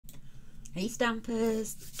Hey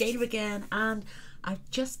Stampers, Gaynor again, and I've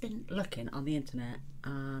just been looking on the internet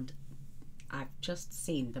and I've just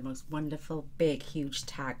seen the most wonderful big huge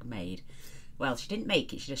tag made. Well, she didn't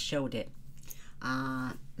make it, she just showed it.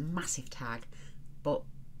 Massive tag, but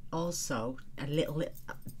also a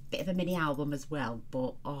bit of a mini album as well,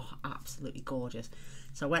 but oh, absolutely gorgeous.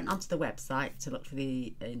 So I went onto the website to look for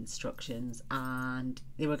the instructions and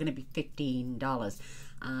they were going to be $15,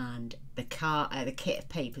 and the kit of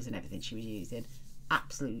papers and everything she was using,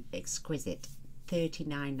 absolutely exquisite,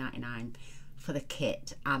 $39.99 for the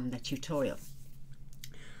kit and the tutorial.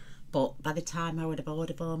 But by the time I would have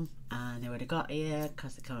ordered them and they would have got here,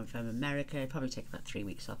 because they're coming from America, it'd probably take about 3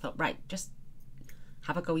 weeks. So I thought, right, just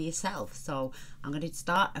have a go yourself. So I'm going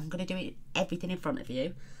to do it everything in front of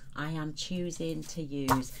you. I am choosing to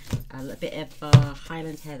use a little bit of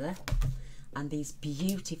Highland Heather and these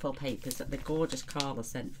beautiful papers that the gorgeous Carla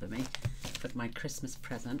sent for me for my Christmas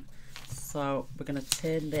present. So we're going to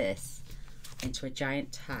turn this into a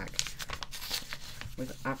giant tag.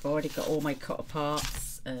 I've already got all my cut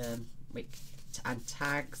aparts and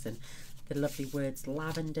tags and the lovely words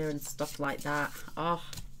lavender and stuff like that. Oh,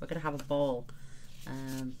 we're going to have a ball.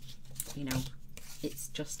 You know, it's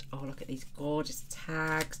just, oh, look at these gorgeous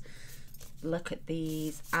tags. Look at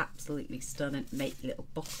these, absolutely stunning. Make little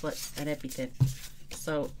booklets and everything.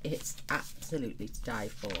 So it's absolutely to die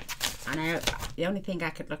for. And the only thing I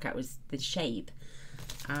could look at was the shape.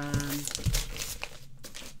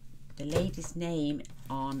 The lady's name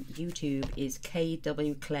on YouTube is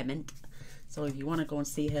KW Clement. So if you want to go and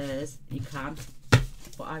see hers, you can.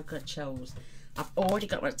 But I've already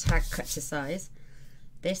got my tag cut to size.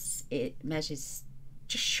 This, it measures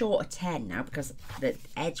just short of 10 now because the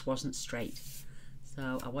edge wasn't straight.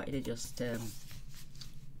 So I wanted to just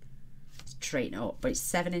straighten it up. But it's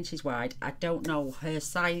 7 inches wide. I don't know her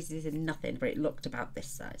sizes and nothing, but it looked about this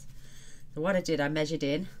size. So what I did, I measured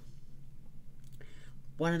in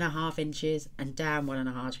 1.5 inches and down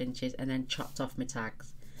 1.5 inches and then chopped off my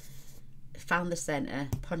tags. Found the centre,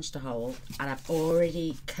 punched a hole, and I've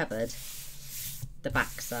already covered the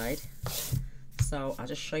back side. So I'll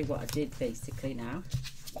just show you what I did basically now.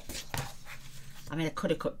 I mean, I could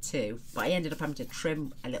have cut 2, but I ended up having to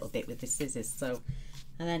trim a little bit with the scissors. So,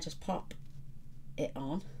 and then just pop it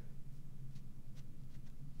on,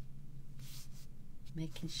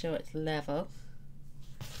 making sure it's level.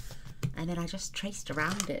 And then I just traced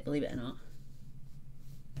around it, believe it or not.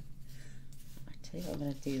 I tell you what I'm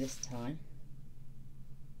going to do this time.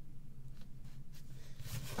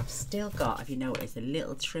 I've still got, if you notice, a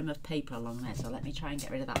little trim of paper along there, so let me try and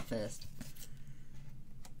get rid of that first.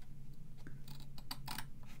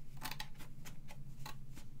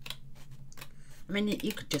 I mean,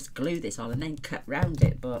 you could just glue this on and then cut round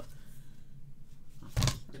it, but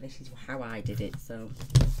this is how I did it, so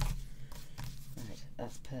right,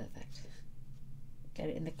 that's perfect. Get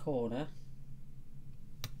it in the corner.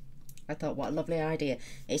 I thought, what a lovely idea.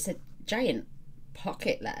 It's a giant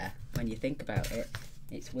pocket letter when you think about it.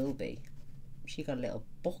 It will be. She got a little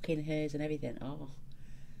book in hers and everything. Oh,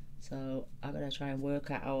 so I'm gonna try and work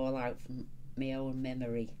that all out from my own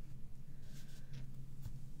memory,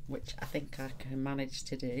 which I think I can manage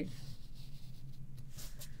to do.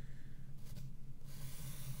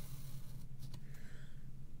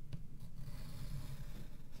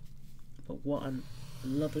 But what a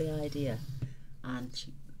lovely idea. And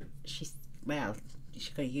she's well, she's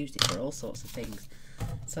going to use it for all sorts of things.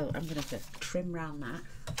 So I'm going to trim round that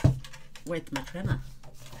with my trimmer.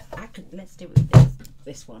 Let's do it with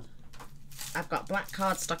this one. I've got black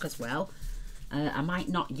cardstock as well. I might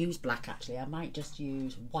not use black actually. I might just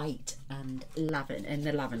use white and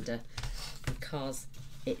the lavender because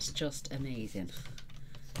it's just amazing.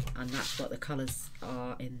 And that's what the colours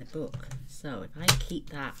are in the book. So if I keep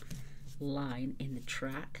that line in the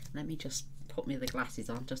track, let me just put me the glasses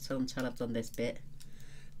on just until I've done this bit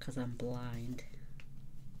because I'm blind.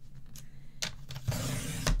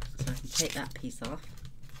 So I can take that piece off.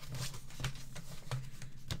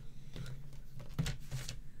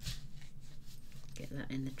 Get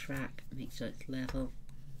that in the track, make sure it's level.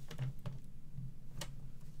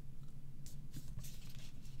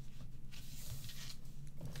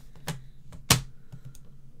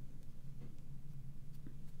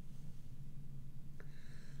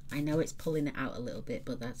 I know it's pulling it out a little bit,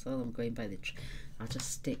 but that's all I'm going by. I'll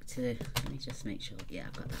just stick to, let me just make sure, yeah,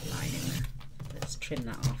 I've got that line in there. Let's trim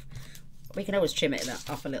that off. We can always trim it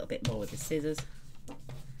off a little bit more with the scissors.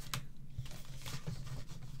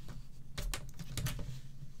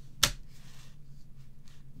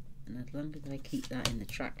 And as long as I keep that in the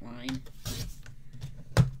track line,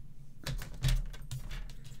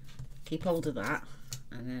 keep hold of that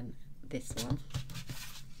and then this one.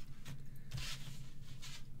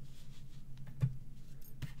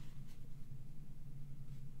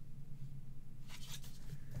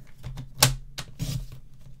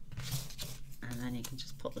 And then you can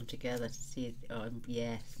just put them together to see,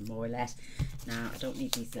 yes, more or less. Now I don't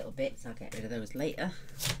need these little bits, I'll get rid of those later.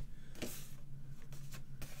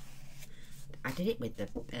 I did it with the,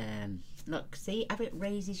 look, see how it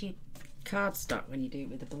raises your cardstock when you do it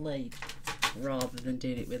with a blade rather than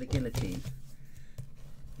doing it with a guillotine.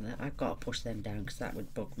 I've got to push them down because that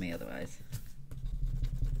would bug me otherwise.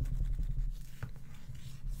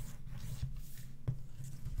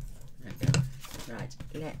 There we go. Right,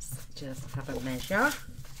 let's just have a measure.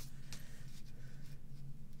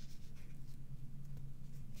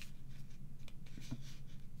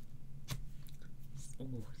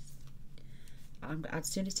 Ooh. I'd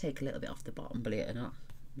sooner take a little bit off the bottom, believe it or not,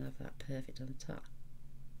 and have that perfect on the top.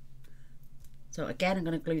 So again, I'm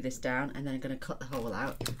going to glue this down and then I'm going to cut the hole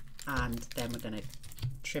out and then we're going to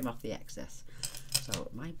trim off the excess. So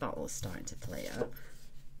my bottle's starting to play out.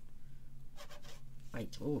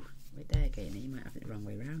 Wait, oh, wait there again, you might have it the wrong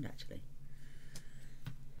way around actually.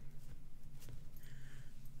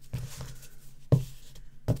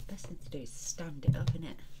 Best thing to do is stand it up,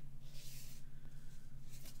 innit?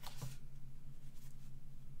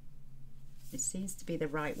 It seems to be the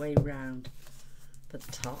right way round for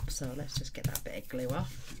the top, so let's just get that bit of glue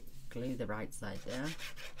off. Glue the right side down.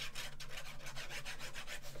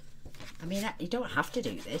 I mean, you don't have to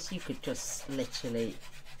do this, you could just literally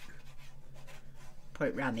put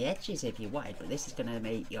it around the edges if you wanted, but this is going to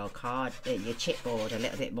make your card, your chipboard a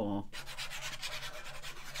little bit more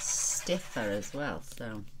stiffer as well,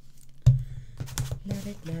 so love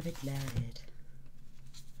it, love it, love it.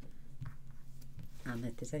 And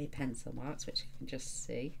if there's any pencil marks, which you can just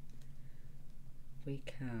see, we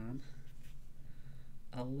can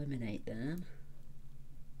eliminate them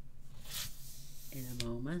in a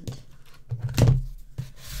moment.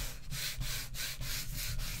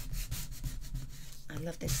 I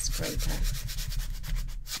love this scraper,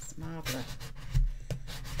 it's marvellous.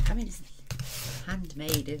 I mean, it's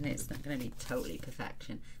handmade, isn't it? It's not going to be totally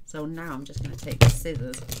perfection. So now I'm just going to take the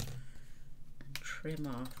scissors and trim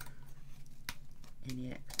off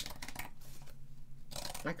any extra.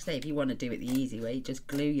 Like I say, if you want to do it the easy way, just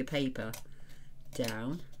glue your paper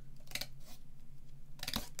down.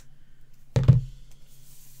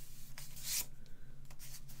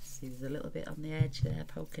 See, there's a little bit on the edge there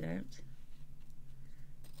poking out.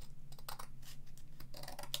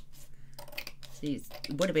 See,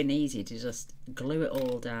 it would have been easy to just glue it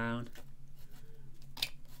all down.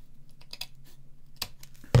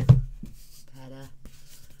 Better.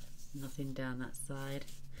 Nothing down that side.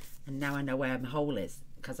 And now I know where my hole is,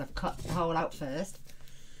 because I've cut the hole out first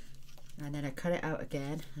and then I cut it out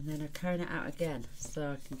again and then I cut it out again,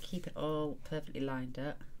 so I can keep it all perfectly lined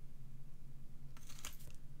up.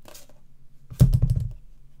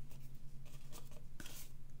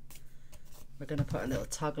 We're going to put a little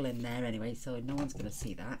toggle in there anyway, so no one's going to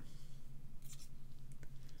see that.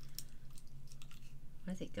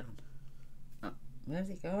 Where's it gone? Oh, where's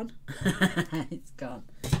it gone? It's gone.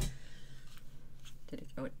 Did it?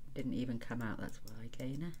 Oh, it didn't even come out, that's why,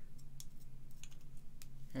 Gaynor.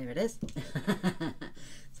 There it is.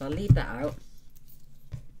 So I'll leave that out.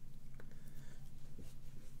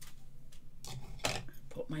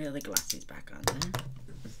 Put my other glasses back on there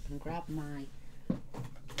and grab my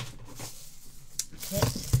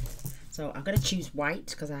kit. So I'm going to choose white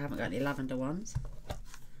because I haven't got any lavender ones.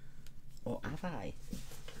 Or have I?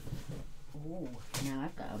 Oh, now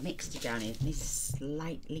I've got a mixture down here. These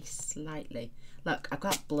slightly. Look, I've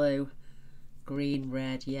got blue, green,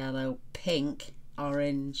 red, yellow, pink,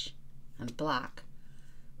 orange and black,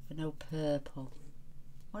 but no purple.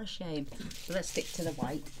 What a shame. So let's stick to the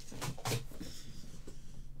white.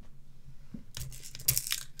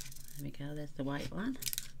 There we go, there's the white one.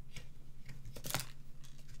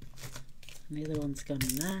 And the other one's gone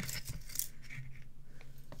in there.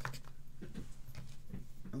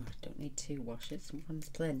 Oh, I don't need 2 washes, one's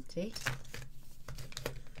plenty.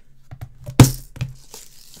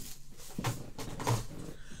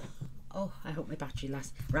 Oh, I hope my battery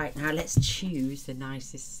lasts. Right, now let's choose the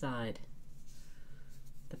nicest side.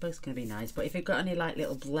 They're both going to be nice, but if you've got any like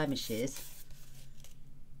little blemishes,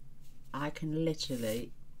 I can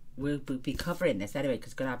literally, we'll be covering this anyway because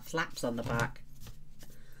it's going to have flaps on the back.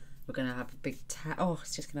 We're going to have a big oh,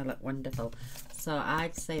 it's just going to look wonderful. So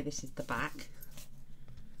I'd say this is the back.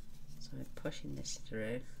 So I'm pushing this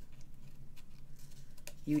through.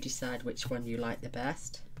 You decide which one you like the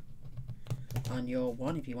best on your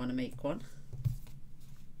one if you want to make one.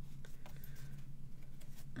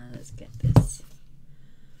 And let's get this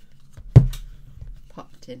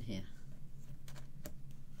popped in here.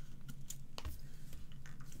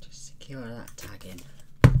 Just secure that tag in.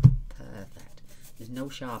 Perfect. There's no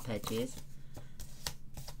sharp edges.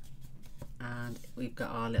 And we've got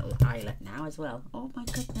our little eyelet now as well. Oh my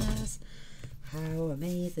goodness, how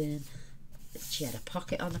amazing. She had a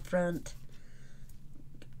pocket on the front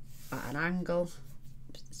at an angle.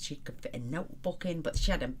 She could fit a notebook in, but she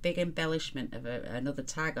had a big embellishment of another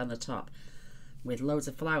tag on the top with loads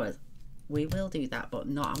of flowers. We will do that, but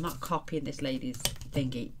not, I'm not copying this lady's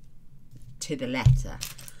thingy to the letter.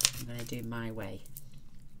 I'm going to do my way,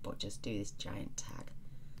 but just do this giant tag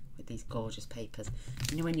with these gorgeous papers.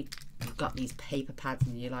 You know when you've got these paper pads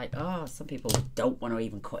and you're like, oh, some people don't want to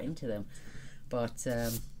even cut into them, but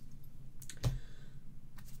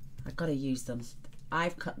I've got to use them.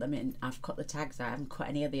 I've cut them in, I've cut the tags out, I haven't cut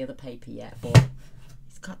any of the other paper yet, but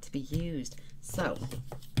it's got to be used. So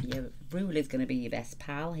your ruler is going to be your best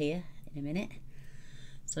pal here in a minute.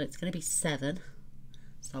 So it's going to be 7.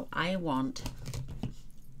 So I want,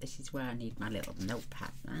 this is where I need my little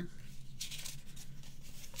notepad now.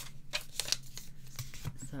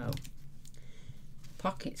 So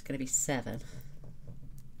pocket's going to be 7.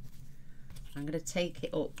 I'm going to take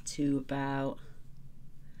it up to about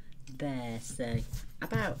there, so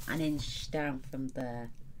about an inch down from there.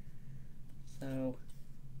 So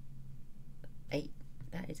 8,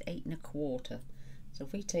 that is 8 1/4. So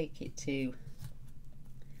if we take it to,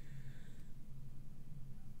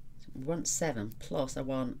 we want 7 plus I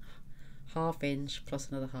want 1/2 inch plus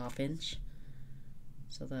another 1/2 inch.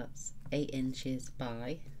 So that's 8 inches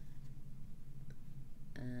by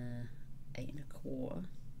 8 1/4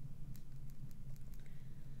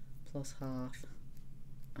 plus 1/2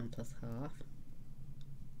 and plus 1/2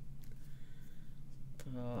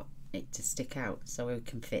 for it to stick out, so we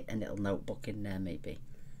can fit a little notebook in there maybe,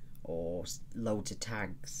 or loads of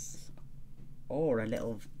tags, or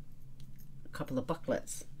a couple of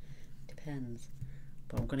booklets, depends.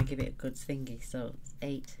 But I'm going to give it a good thingy, so it's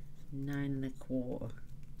 8 9 1/4.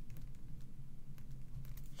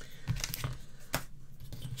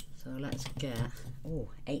 So let's get,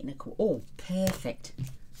 8 1/4. Oh, perfect.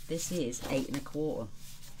 This is 8 1/4.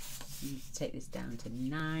 Need to take this down to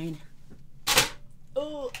 9.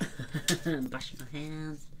 Oh, I'm bashing my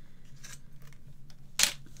hands.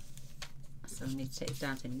 So I need to take it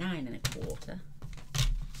down to 9 1/4.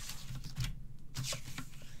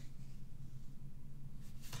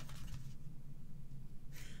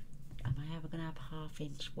 Am I ever going to have 1/2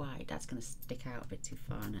 inch wide? That's going to stick out a bit too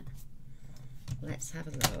far, isn't it? Let's have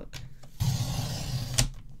a look.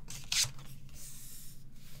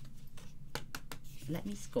 Let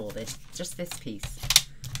me score this, just this piece,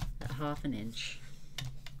 at 1/2 inch.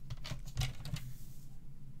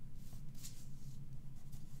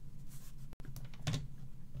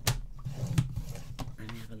 Let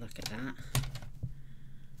me have a look at that.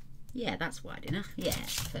 Yeah, that's wide enough. Yeah,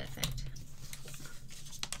 perfect.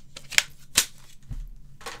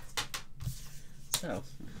 So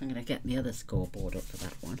I'm going to get the other scoreboard up for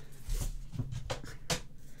that one.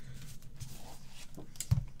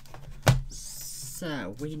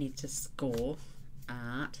 So we need to score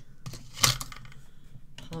at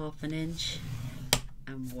 1/2 inch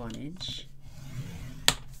and 1 inch,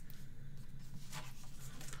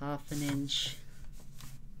 1/2 inch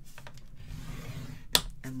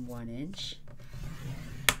and 1 inch,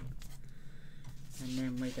 and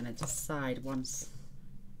then we're going to decide once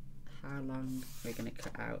how long we're going to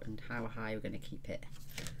cut out and how high we're going to keep it.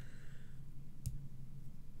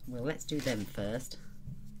 Well, let's do them first.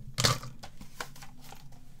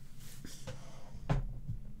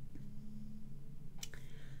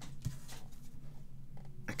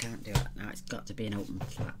 I can't do it now, it's got to be an open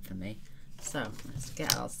flap for me. So let's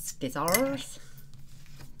get our scissors,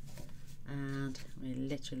 and we're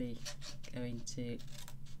literally going to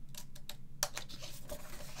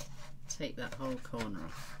take that whole corner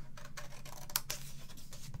off.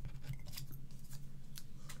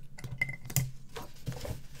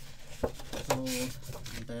 Fold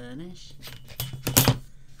and burnish.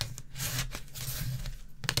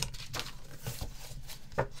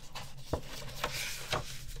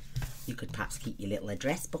 You could perhaps keep your little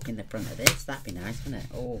address book in the front of this, that'd be nice, wouldn't it?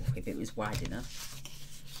 Oh, if it was wide enough.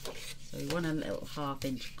 So we want a little 1/2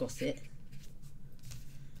 inch gusset.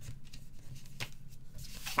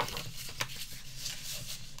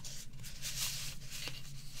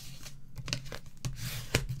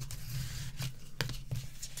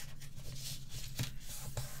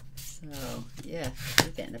 So yeah,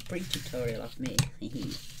 you're getting a brief tutorial off me.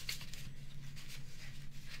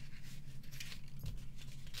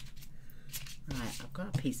 Right, I've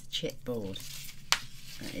got a piece of chipboard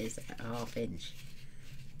that is a 1/2 inch.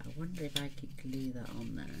 I wonder if I could glue that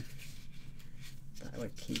on there. That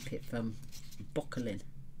would keep it from buckling.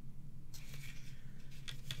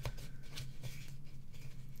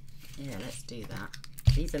 Yeah, let's do that.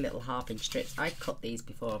 These are little 1/2 inch strips. I cut these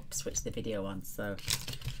before I switched the video on, so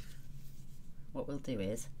what we'll do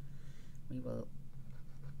is we will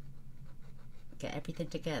get everything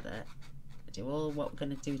together, do all what we're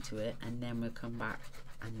going to do to it, and then we'll come back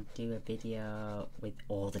and do a video with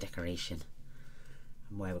all the decoration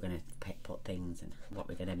and where we're going to put things and what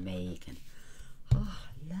we're going to make. And oh,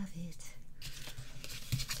 I love it.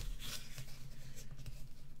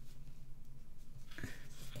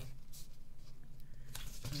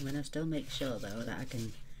 I'm going to still make sure though that I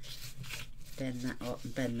can bend that up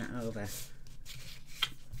and bend that over.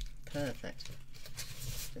 Perfect.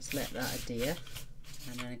 Just let that adhere,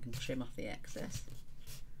 and then I can trim off the excess.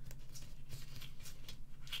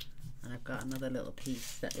 And I've got another little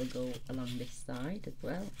piece that will go along this side as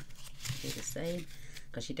well. Do the same,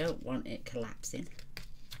 because you don't want it collapsing.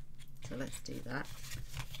 So let's do that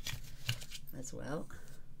as well.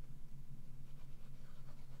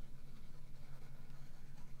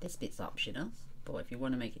 This bit's optional, but if you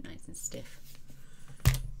want to make it nice and stiff.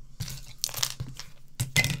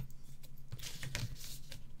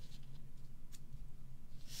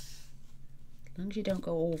 As long as you don't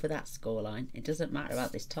go over that score line, it doesn't matter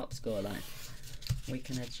about this top score line. We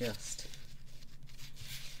can adjust.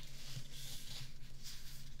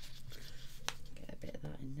 Get a bit of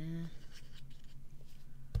that in there.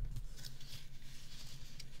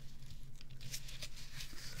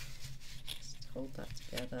 Just hold that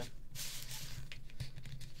together.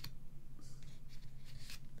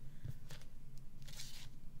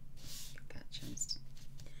 Get a chance to.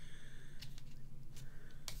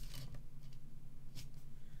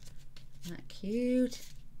 Isn't that cute?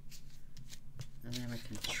 And then we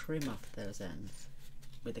can trim off those ends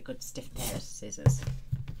with a good stiff pair of scissors.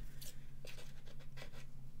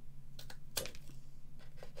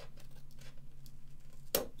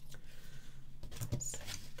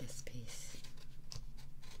 Same with this piece.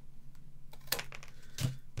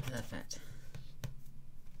 Perfect.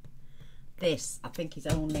 This I think is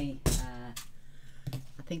only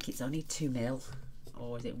it's only 2 mil,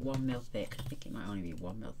 or is it 1 mil thick? I think it might only be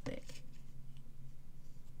 1 mil thick.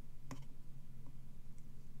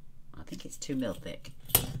 I think it's 2 mil thick,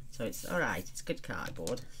 so it's all right. It's good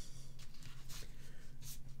cardboard.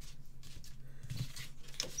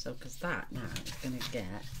 So, because that now is going to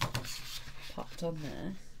get popped on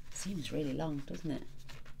there. Seems really long, doesn't it?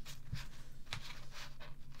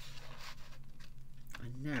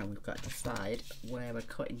 And now we've got to decide where we're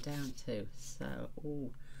cutting down to. So,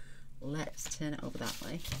 ooh, let's turn it over that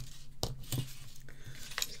way.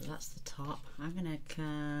 So that's the top. I'm going to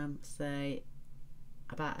come, say,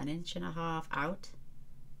 about 1.5 inches out.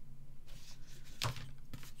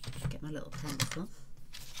 Get my little pencil.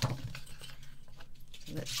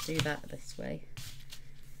 So let's do that this way.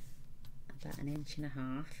 About 1.5 inches.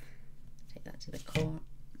 Take that to the corner.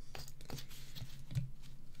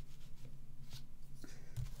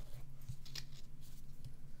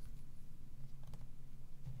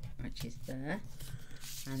 Which is there.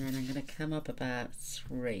 And then I'm going to come up about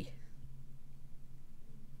 3.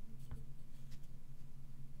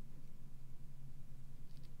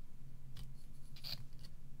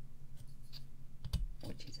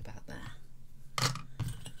 Which is about there.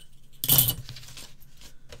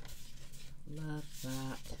 Love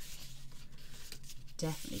that.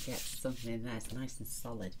 Definitely get something in there. It's nice and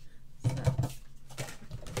solid. So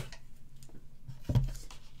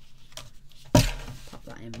pop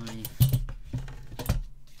that in my.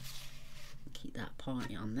 Keep that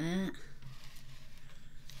party on there.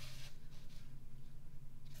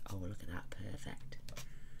 Oh, look at that! Perfect.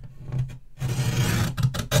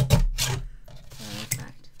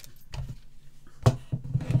 Perfect.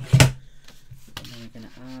 And then we're going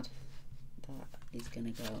to add. That is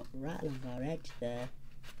going to go right along our edge there.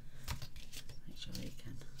 Make sure you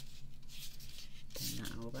can bring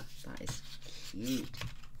that over. That is cute.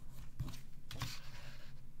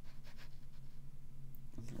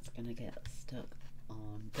 And that's going to get stuck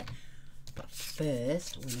on there. But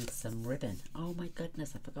first we need some ribbon. Oh my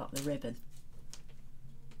goodness, I forgot the ribbon.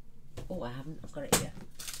 Oh, I haven't. I've got it here.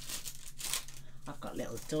 I've got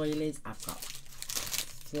little doilies. I've got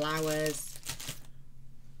flowers.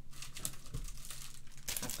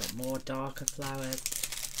 I've got more darker flowers.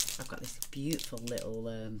 I've got this beautiful little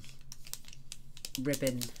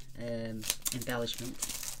ribbon embellishment.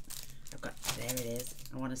 I've got, there it is.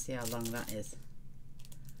 I want to see how long that is.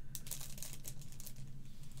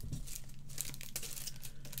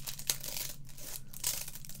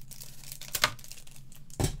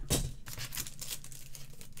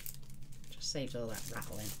 saved all that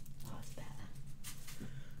rattling. Oh, it's better.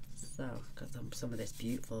 So, got some of this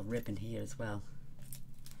beautiful ribbon here as well.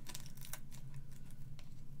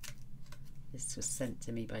 This was sent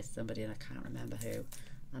to me by somebody and I can't remember who.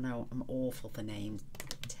 I know I'm awful for names,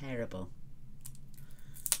 terrible.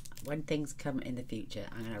 When things come in the future,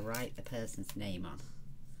 I'm going to write the person's name on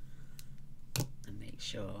and make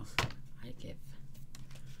sure I give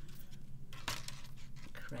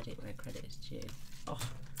credit where credit is due. Oh,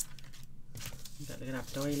 we're going to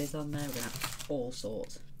have doilies on there, we're going to have all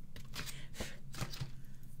sorts.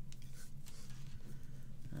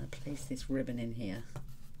 I'll place this ribbon in here.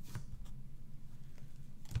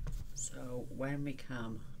 So when we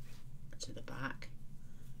come to the back,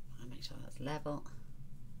 I'll make sure that's level.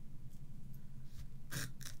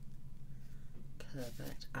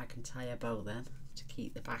 Perfect. I can tie a bow then to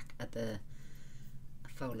keep the back at the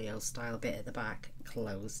folio style bit at the back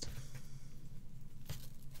closed.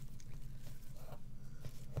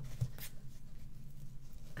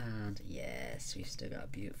 And yes, we've still got a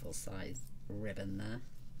beautiful size ribbon there.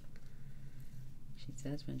 She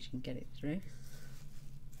says when she can get it through.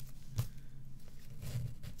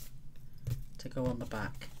 To go on the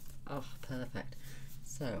back. Oh, perfect.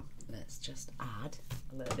 So let's just add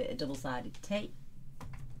a little bit of double-sided tape.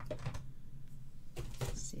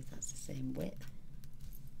 Let's see if that's the same width.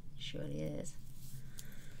 Surely is.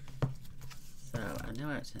 So I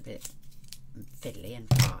know it's a bit fiddly and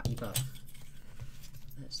farty, but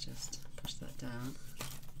let's just push that down.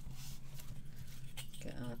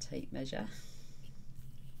 Get our tape measure.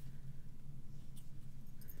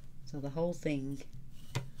 So the whole thing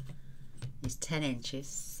is 10 inches,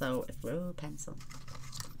 so if we're a pencil,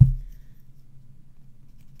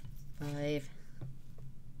 5,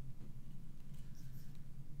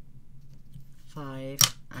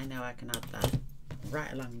 I know I can add that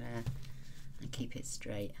right along there and keep it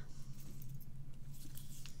straight.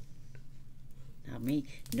 Now me,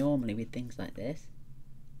 normally with things like this,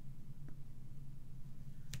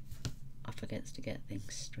 I forget to get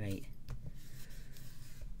things straight.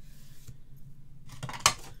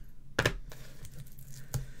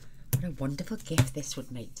 What a wonderful gift this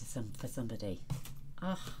would make to for somebody.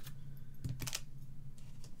 Oh.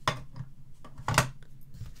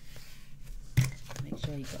 Make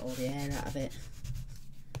sure you get all the air out of it.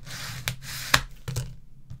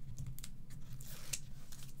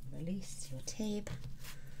 Release your tape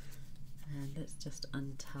and let's just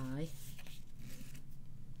untie.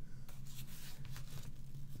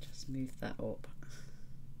 Just move that up.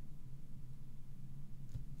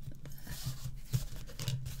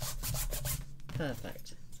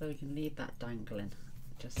 Perfect. So we can leave that dangling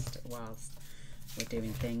just whilst we're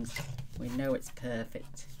doing things. We know it's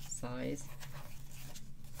perfect size.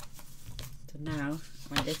 So now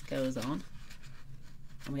when this goes on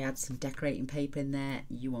and we add some decorating paper in there,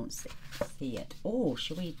 you won't see it. Oh,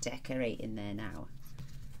 should we decorate in there now?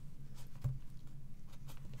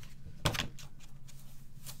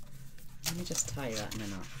 Let me just tie that in a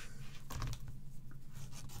knot.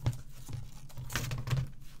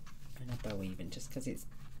 And a bow even, just because it's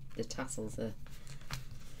the tassels are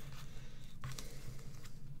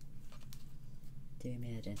doing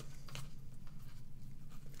me head in.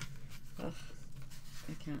 Oh,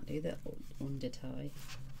 I can't do the under tie.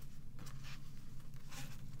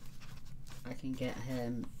 I can get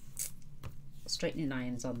straightening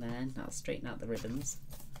irons on there and that'll straighten out the ribbons.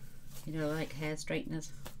 You know, like hair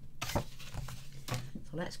straighteners. So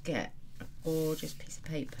let's get a gorgeous piece of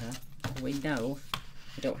paper. We know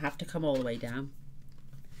we don't have to come all the way down.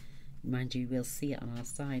 Mind you, we'll see it on our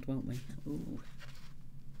side, won't we? Ooh.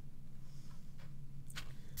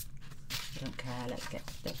 I don't care. Let's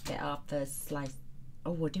get our first slice.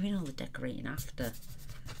 Oh, we're doing all the decorating after.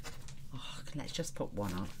 Oh, let's just put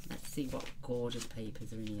one on. Let's see what gorgeous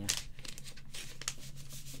papers are in here.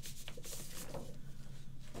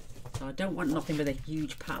 So I don't want nothing with a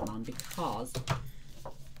huge pattern on because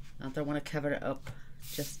I don't want to cover it up.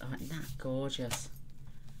 Just, oh, isn't that gorgeous?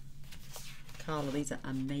 Carla, these are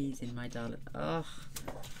amazing, my darling. Oh,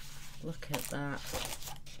 look at that.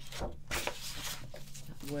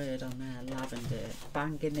 That word on there, lavender,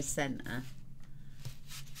 bang in the centre.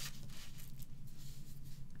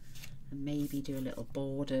 And maybe do a little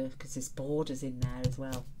border, because there's borders in there as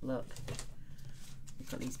well. Look,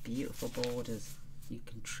 we've got these beautiful borders. You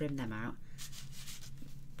can trim them out.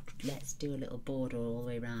 Let's do a little border all the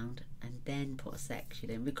way around and then put a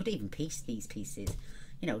section in. We could even piece these pieces,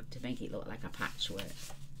 you know, to make it look like a patchwork.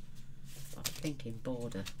 But I'm thinking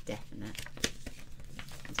border, definite.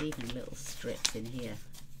 There's even little strips in here.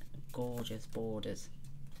 Gorgeous borders.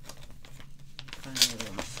 Find the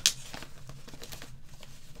other one.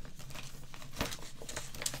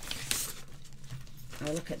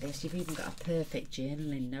 Oh, look at this. You've even got a perfect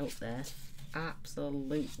journaling note there.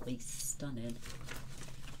 Absolutely stunning.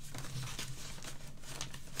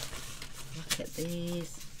 Look at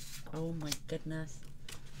these. Oh my goodness.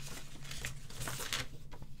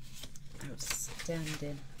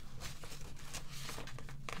 Outstanding.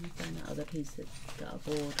 Let me find that other piece that's got a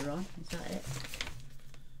border on. Is that it?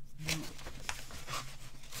 No.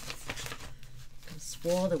 I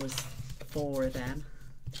swore there was 4 of them.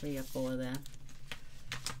 3 or 4 of them.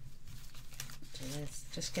 So let's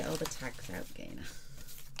just get all the tags out, Gaynor.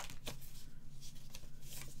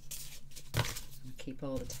 And keep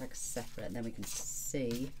all the tags separate, and then we can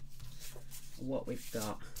see what we've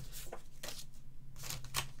got.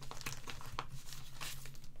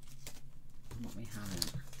 And what we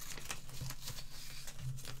haven't.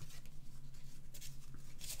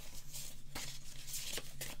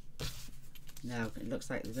 No, it looks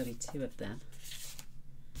like there's only 2 of them.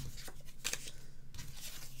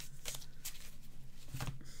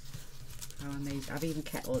 How amazing. I've even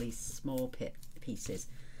kept all these small pieces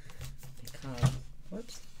because,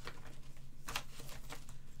 whoops,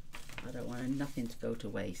 I don't want nothing to go to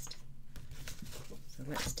waste. So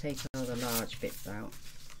let's take all the large bits out.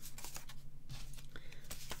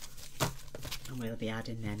 And we'll be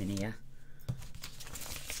adding them in here.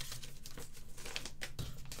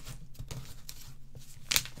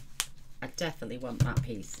 I definitely want that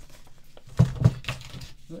piece.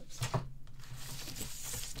 Whoops.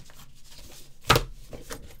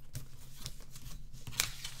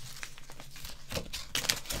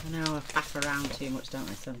 I know I faff around too much, don't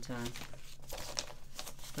I, sometimes?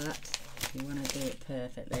 But if you want to do it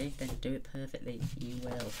perfectly, then do it perfectly. You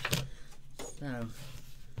will. So,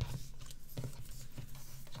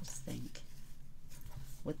 just think,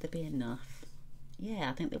 would there be enough? Yeah,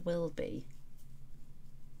 I think there will be.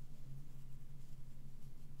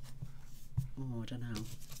 Oh, I don't know.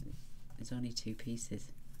 There's only 2 pieces.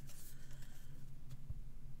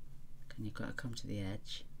 And you've got to come to the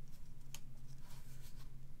edge.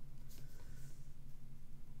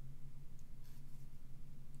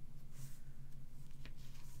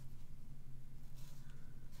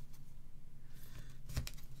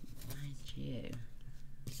 Mind you,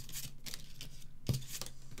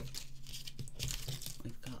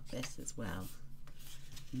 we've got this as well.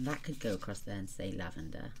 And that could go across there and say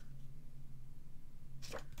lavender.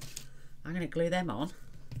 I'm going to glue them on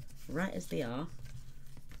right as they are.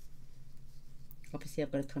 Obviously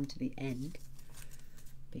I've got to come to the end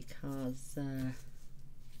because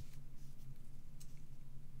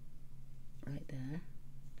right there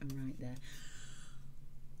and right there.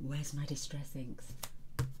 Where's my distress inks?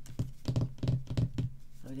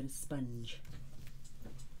 Are we going to sponge?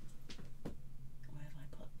 Where have I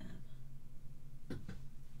put them?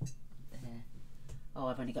 There. Oh,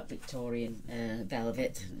 I've only got Victorian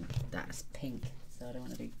velvet. That's pink, so I don't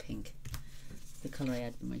want to do pink. It's the colour I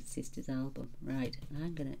had for my sister's album. Right,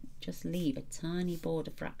 I'm going to just leave a tiny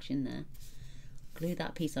border fraction there. Glue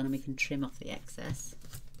that piece on and we can trim off the excess.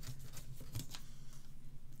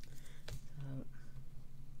 So,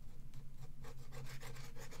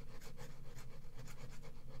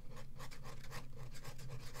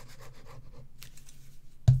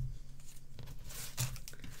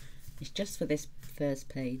 it's just for this first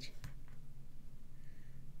page.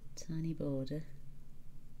 Tiny border.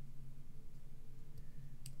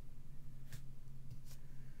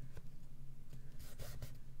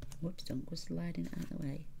 Whoops, don't go sliding it out of the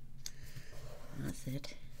way. That's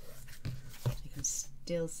it. So you can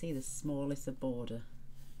still see the smallest of border.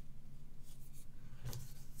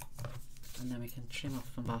 And then we can trim off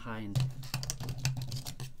from behind.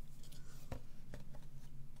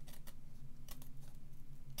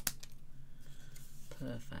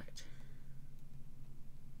 Perfect.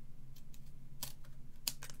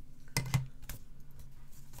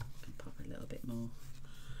 Can pop a little bit more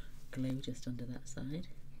glue just under that side.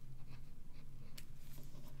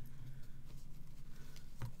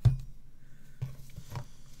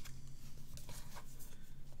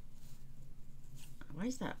 Why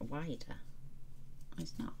is that wider?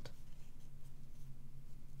 It's not.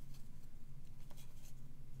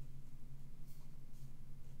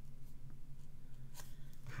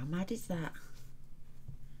 How mad is that?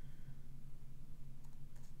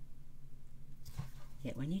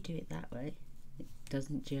 Yet when you do it that way, it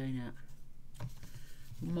doesn't join up.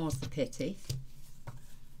 More's the pity.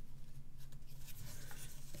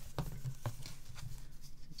 So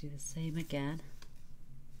do the same again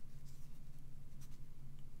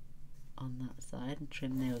on that side and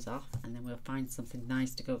trim those off, and then we'll find something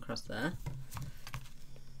nice to go across there.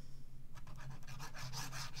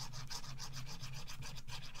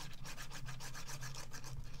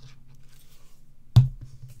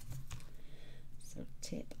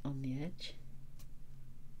 on the edge.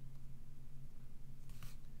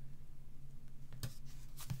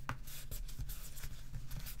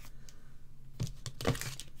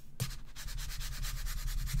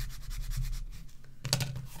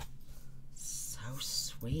 So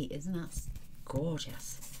sweet, isn't that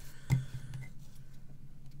gorgeous?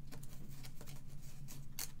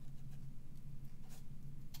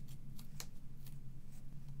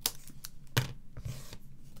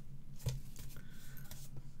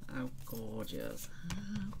 How gorgeous,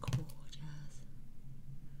 how gorgeous.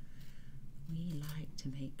 We like to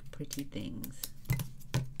make pretty things,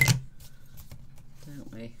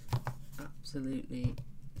 don't we? Absolutely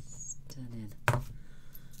stunning.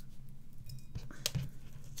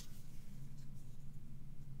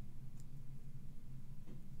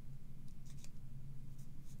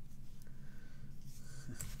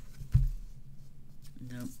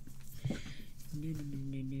 No.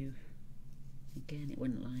 No. Again, it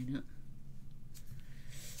wouldn't line up.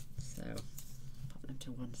 So, pop them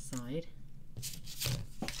to one side.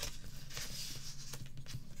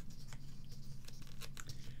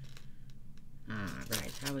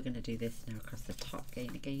 Right, how we're going to do this now across the top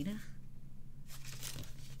gainer.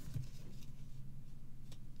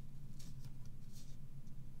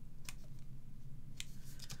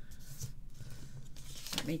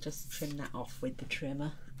 Let me just trim that off with the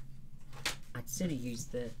trimmer. I'd sooner use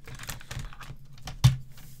the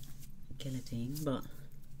guillotine, but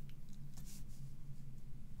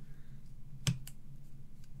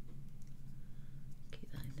keep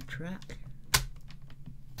that in the track.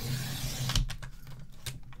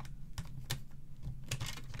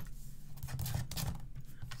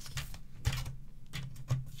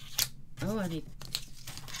 Oh, I need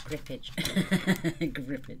grippage.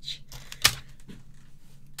 Grippage.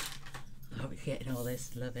 Oh, we're getting all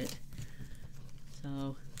this, love it.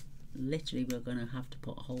 So literally we're going to have to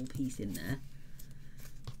put a whole piece in there,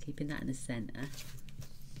 keeping that in the centre.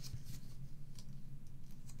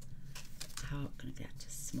 How I'm going to get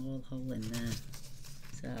a small hole in there.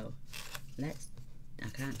 So let's, I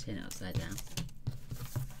can't turn it upside down.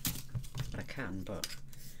 I can, but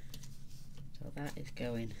so that is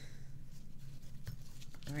going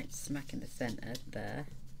right smack in the centre there.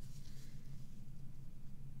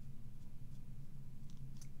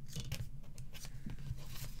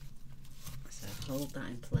 So hold that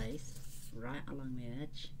in place right along the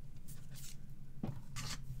edge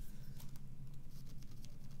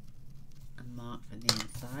and mark from the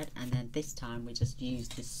inside, and then this time we just use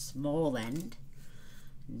the small end,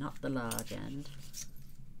 not the large end.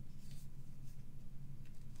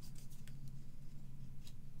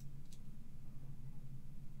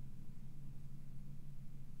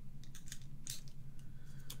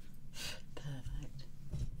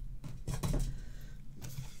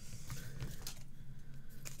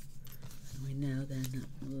 Then that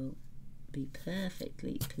will be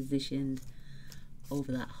perfectly positioned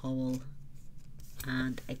over that hole,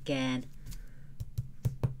 and again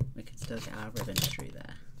we can still get our ribbon through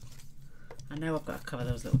there. I know I've got to cover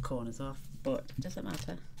those little corners off, but it doesn't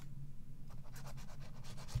matter.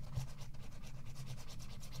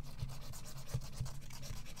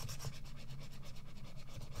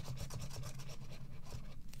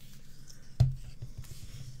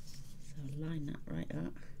 So line that right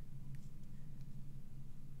up.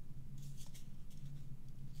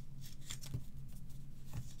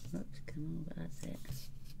 Oops, come over, that's it.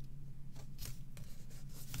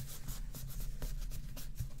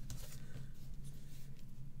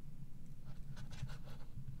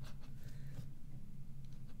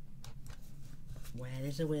 Where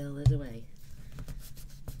there's a will, there's a way.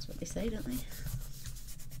 That's what they say, don't they?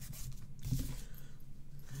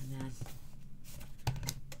 And then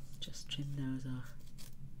just trim those off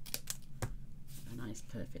a nice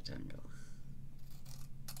perfect angle.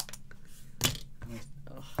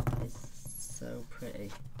 Oh, that is so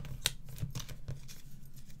pretty.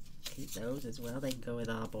 Keep those as well, they can go with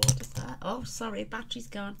our borders there. Oh, sorry, battery's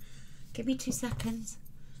gone. Give me 2 seconds.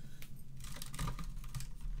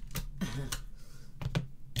 Do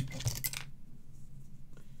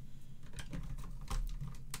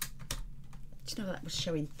you know that was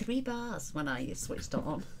showing 3 bars when I switched it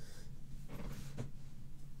on?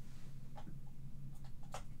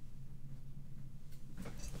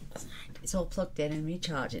 It's all plugged in and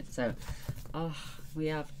recharging. So, oh, we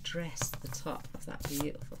have dressed the top of that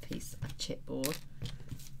beautiful piece of chipboard.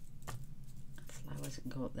 Flowers can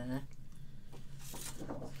go up there.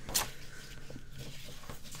 I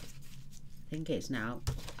think it's now,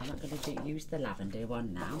 I'm not going to use the lavender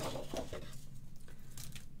one now,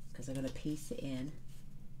 because I'm going to piece it in.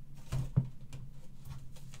 Oh,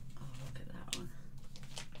 look at that one.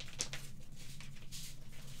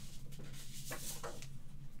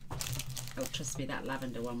 trust me, that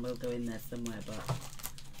lavender one will go in there somewhere, but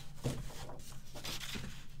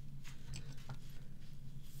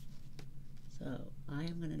so I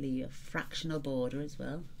am going to leave a fractional border as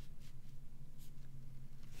well.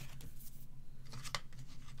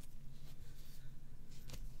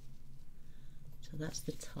 So that's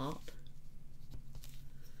the top,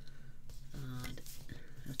 and I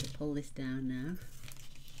have to pull this down now.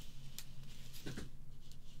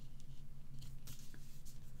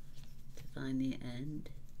 Find the end.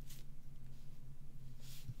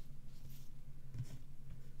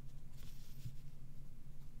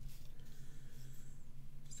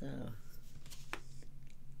 So,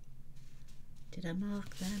 did I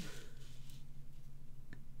mark them?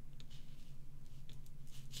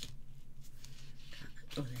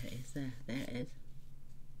 Oh, there it is, there it is.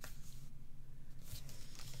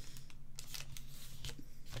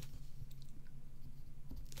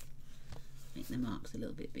 Make the marks a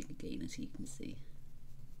little bit big again, as you can see.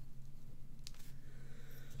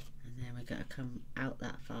 And then we're going to come out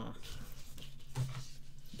that far.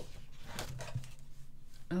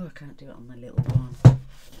 Oh, I can't do it on my little one.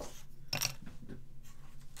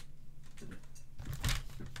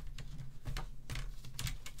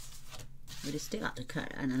 We'd have still had to cut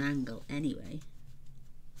it at an angle anyway.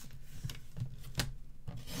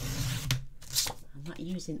 I'm not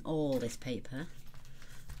using all this paper.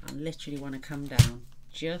 I literally want to come down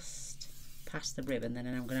just past the ribbon, then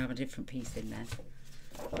I'm going to have a different piece in there.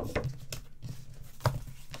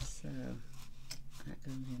 So that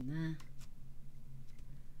goes in there.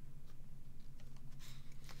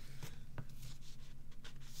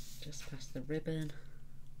 Just past the ribbon.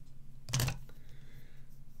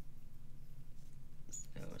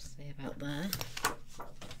 So we'll see about there.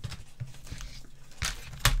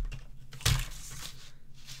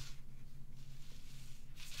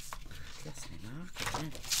 Lost my mark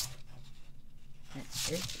again.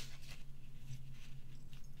 That's it.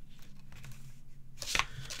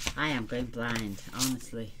 I am going blind,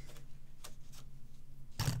 honestly.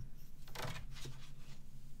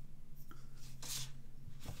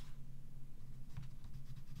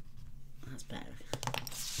 That's better.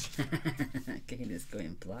 Again, it's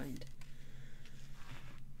going blind.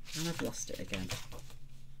 And I've lost it again.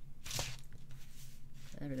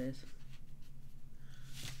 There it is.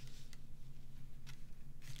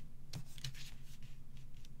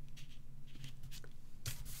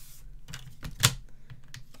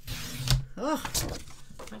 Oh,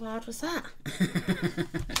 how hard was that?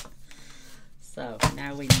 So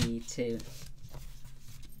now we need to,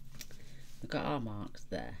 we've got our marks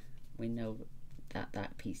there. We know that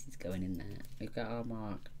that piece is going in there. We've got our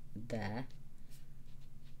mark there.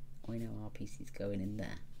 We know our piece is going in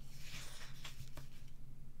there.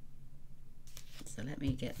 So let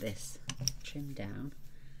me get this trimmed down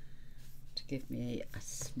to give me a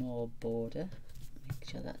small border. Make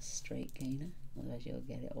sure that's straight, Gaynor, otherwise you'll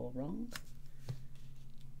get it all wrong.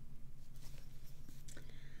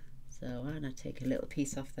 So I'm going to take a little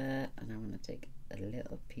piece off there, and I'm going to take a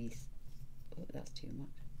little piece, oh that's too much,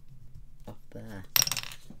 off there.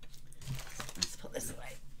 Let's put this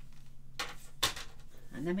away.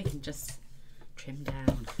 And then we can just trim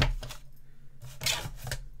down.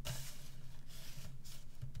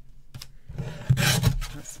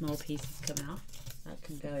 That small piece is coming off. That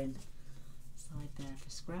can go inside there for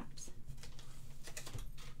scraps.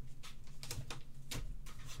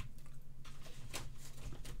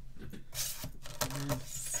 And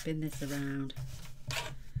spin this around.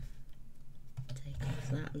 Take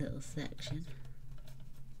off that little section.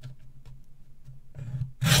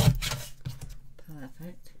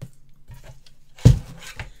 Perfect.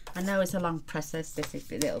 I know it's a long process,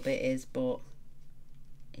 this little bit is, but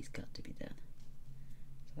it's got to be done.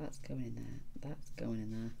 So that's going in there, that's going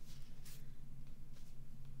in there.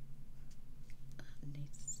 That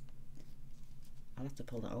needs, I'll have to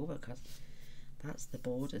pull that over because that's the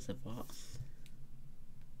borders of what.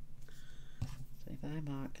 So if I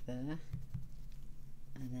mark there,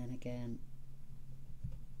 and then again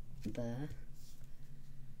there,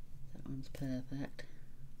 that one's perfect,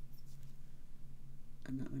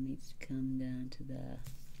 and that one needs to come down to there.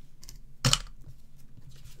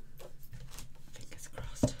 Fingers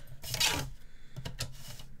crossed.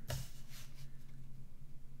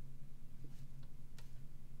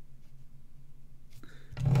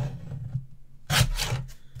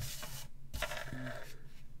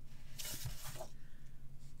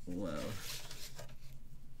 Whoa.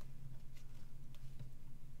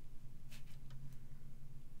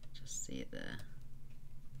 Just see it there.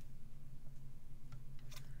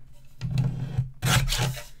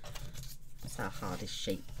 That's our hardest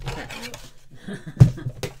shape to cut out.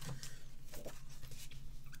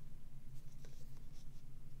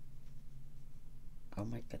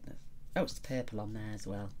 goodness. Oh, it's purple on there as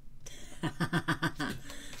well.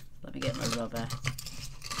 Let me get my rubber.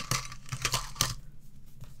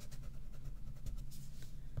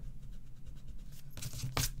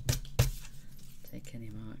 Take any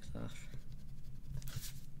marks off.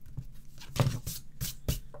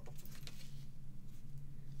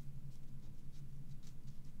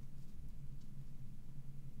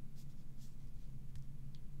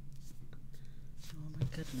 Oh my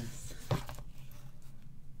goodness.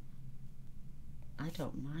 I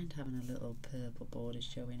don't mind having a little purple border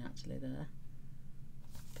showing actually there.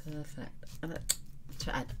 Perfect.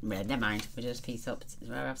 Never mind, we'll just piece up.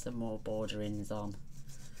 I'll have some more borderings on.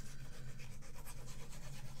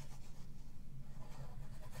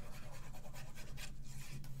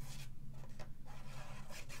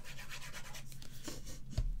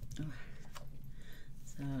 Oh.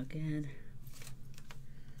 So again,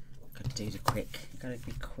 got to do the quick. Got to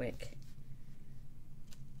be quick.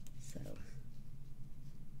 So.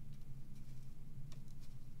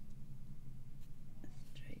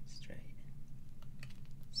 Straight.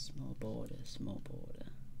 Small border, small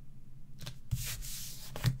border.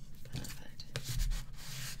 Perfect.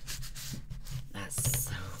 That's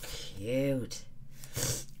so cute.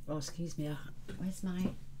 Oh, excuse me. Where's my...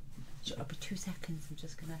 It'll be 2 seconds. I'm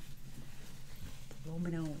just gonna blow my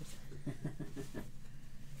nose.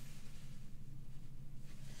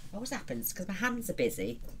 Always happens because my hands are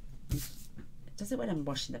busy. It does it when I'm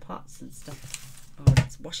washing the pots and stuff. Or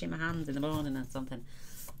it's washing my hands in the morning or something.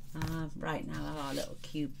 Right now our little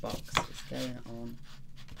cube box is going on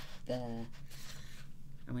there,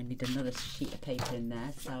 and we need another sheet of paper in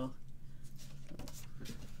there, so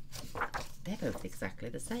they're both exactly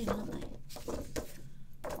the same, aren't they?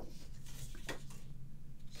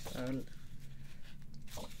 So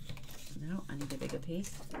no, I need a bigger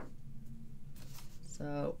piece,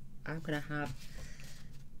 so I'm gonna have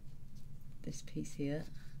this piece here.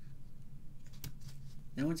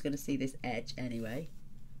 No one's going to see this edge anyway.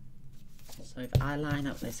 So if I line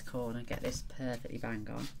up this corner, get this perfectly bang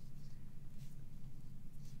on.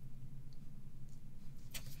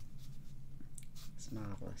 It's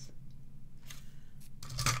marvellous.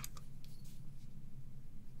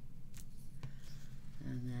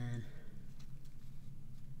 And then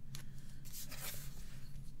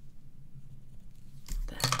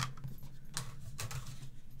there.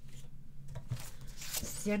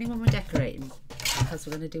 This is the only one we're decorating, because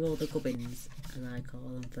we're going to do all the gubbins, as I call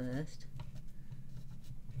them, first.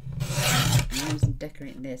 And the reason I'm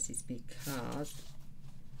decorating this is because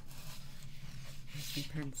where's my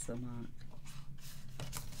pencil mark?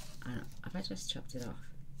 I don't know, have I just chopped it off?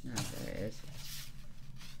 No, there it is.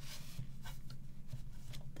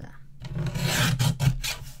 There.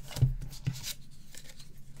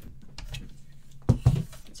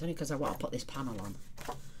 It's only because I want to put this panel on.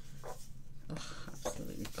 Oh,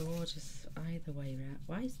 absolutely gorgeous either way around.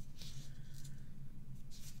 Why is...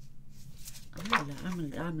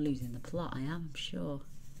 I'm losing the plot, I am, I'm sure.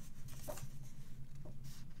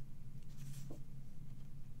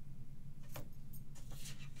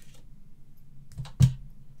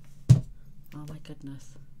 Oh my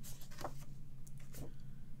goodness.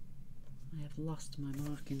 I have lost my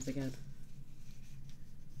markings again.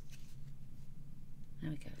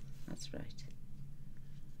 There we go, that's right.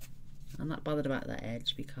 I'm not bothered about that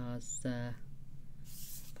edge because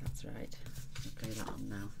that's right. I'll glue that on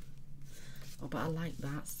now. Oh, but I like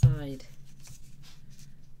that side.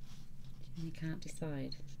 You can't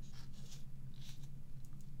decide.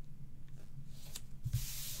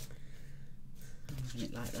 I'm having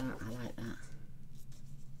it like that. I like that.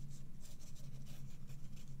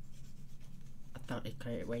 I thought it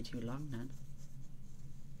created way too long then.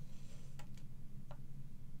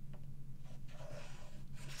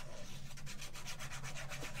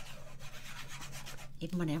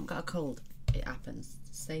 Even when I haven't got a cold, it happens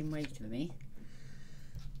the same way to me.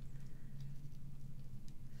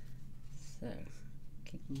 So,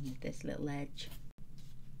 keeping with this little edge.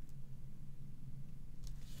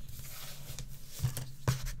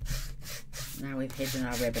 Now we've hidden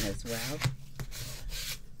our ribbon as well.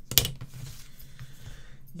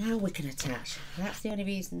 Now we can attach. That's the only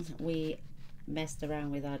reason we messed around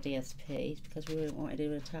with our DSP, is because we wanted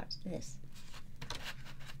to attach this,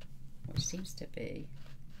 which seems to be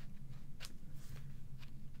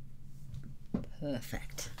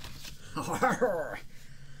perfect.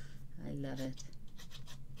 I love it.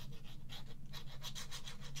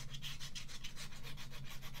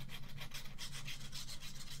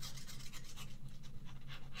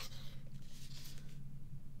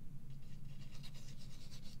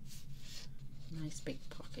 Nice big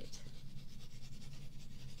pocket.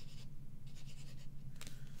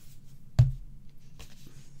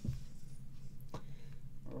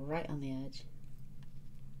 right on the edge.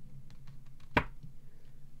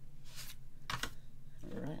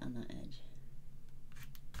 Right on that edge.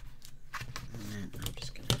 And then I'm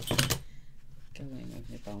just going to go in with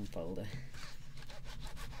my bone folder.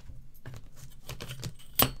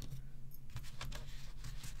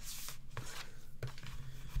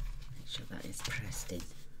 Make sure that is pressed in.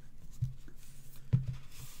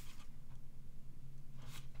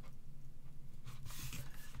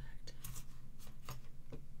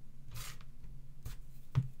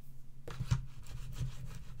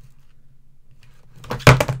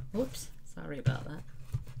 Oops, sorry about that.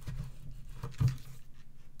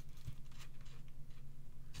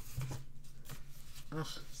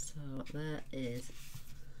 Oh, so there is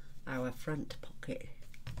our front pocket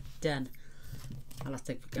done. I'm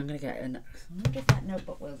gonna get in. I wonder if that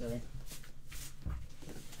notebook will go in.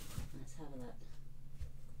 Let's have a look.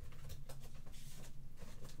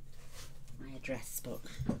 My address book.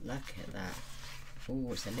 Look at that.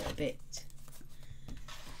 Oh, it's a little bit.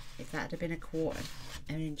 If that had been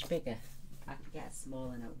an inch bigger, I could get a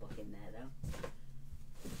smaller notebook in there though.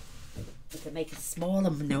 You could make a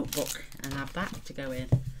smaller notebook and have that to go in.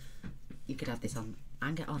 You could have this on,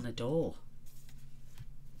 hang it on the door,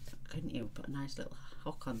 couldn't you? Put a nice little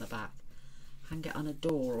hook on the back, hang it on a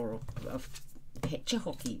door or a picture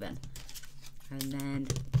hook even, and then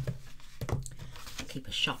keep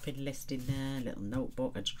a shopping list in there, a little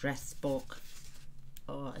notebook, a dress book.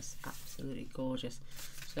 Oh, it's absolutely gorgeous.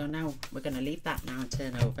 So now we're going to leave that now and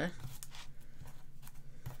turn over.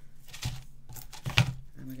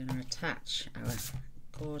 And we're going to attach our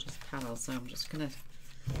gorgeous panel. So I'm just going to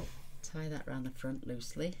tie that around the front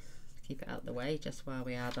loosely. Keep it out of the way just while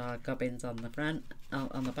we add our gubbins on the front,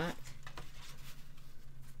 on the back.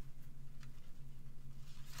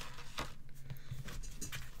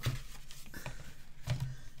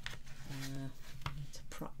 I need to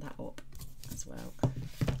prop that up as well,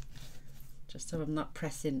 just so I'm not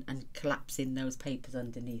pressing and collapsing those papers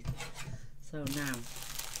underneath. So now,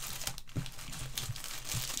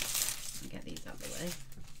 I'll get these out of the way.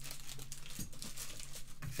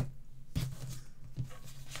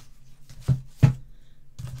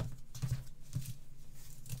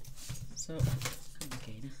 So, I'm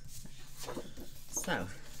Gaynor. So,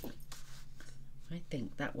 I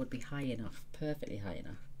think that would be high enough, perfectly high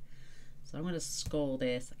enough. So I'm going to score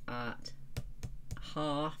this at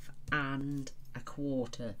 1/2 and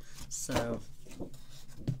 1/4, so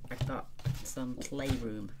I've got some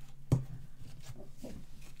playroom,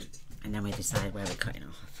 and then we decide where we're cutting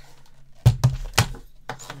off.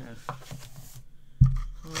 So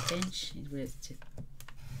 1/2 inch is with to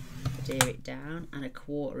adhere it down, and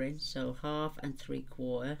 1/4 inch, so 1/2 and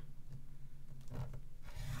 3/4,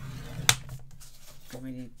 and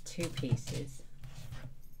we need 2 pieces.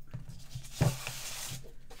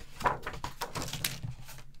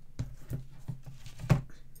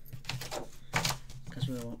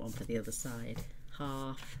 We want one for the other side,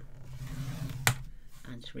 1/2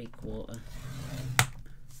 and 3/4.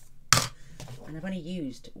 And I've only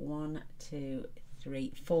used 1, 2,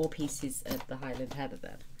 3, 4 pieces of the Highland heather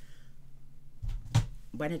then.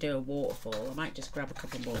 When I do a waterfall, I might just grab a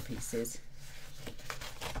couple more pieces.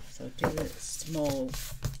 So do the small,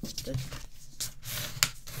 the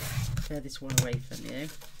furthest one away from you,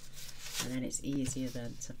 and then it's easier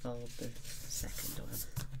then to fold the second one.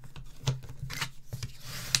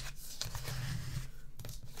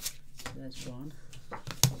 There's one.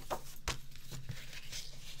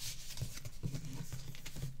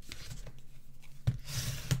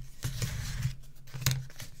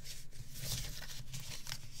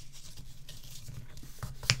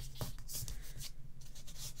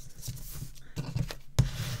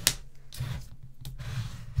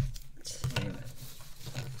 Two.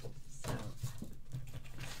 So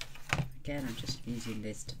again, I'm just using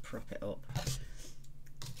this to prop it up.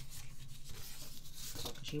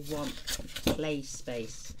 You want play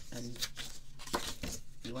space, and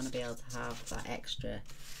you want to be able to have that extra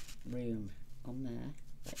room on there.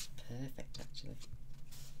 That's perfect actually.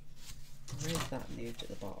 Where's that moved at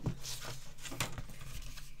the bottom?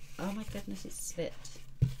 Oh my goodness, it's slipped.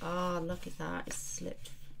 Oh, look at that, it's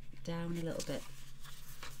slipped down a little bit,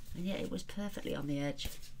 and yet it was perfectly on the edge.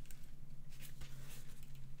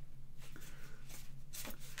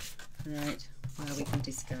 Right, well, we can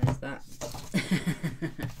disguise that.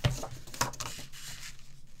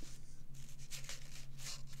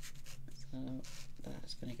 So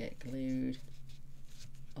that's going to get glued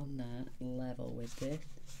on there level with this.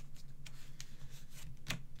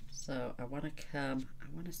 So I want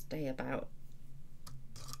to stay about,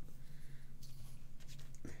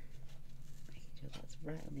 making sure that's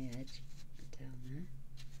right on the edge and down there.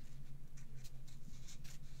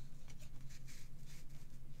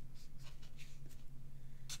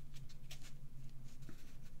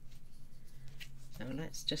 So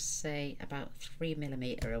let's just say about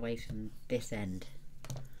 3mm away from this end.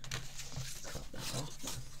 Cut that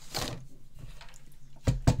off.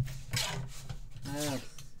 Oh,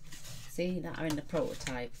 see that I'm in the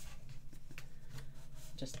prototype.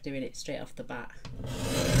 Just doing it straight off the bat.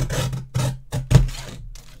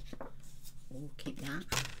 Oh, keep that.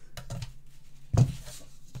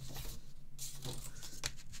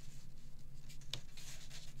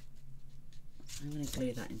 I'm going to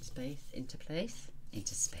glue that into place.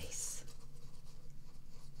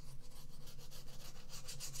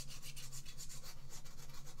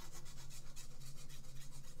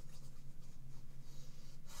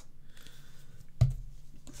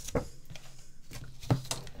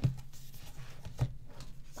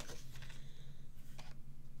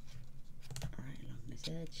 Right along this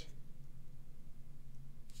edge.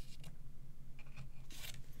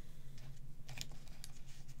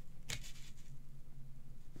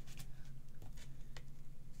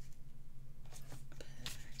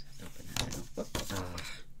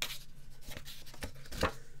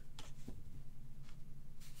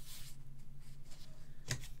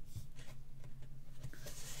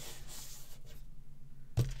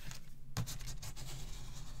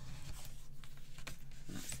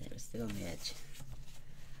 Still on the edge.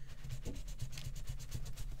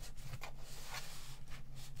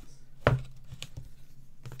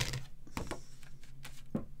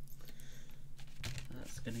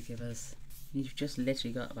 That's going to give us, you've just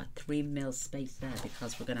literally got about 3mm space there,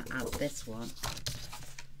 because we're going to add this one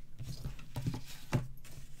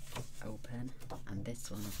open and this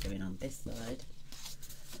one is going on this side.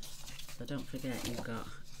 So don't forget you've got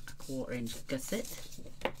a 1/4 inch gusset.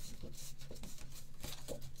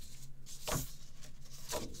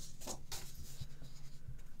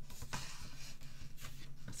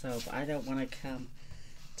 So, but I don't want to come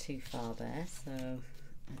too far there, so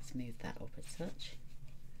let's move that up a touch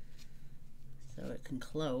so it can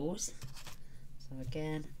close. So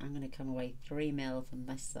again, I'm going to come away 3mm from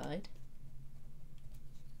this side.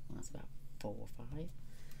 Well, that's about 4 or 5.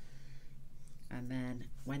 And then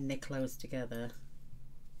when they close together,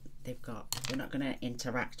 they've got, we're not going to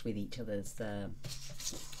interact with each other's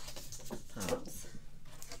parts.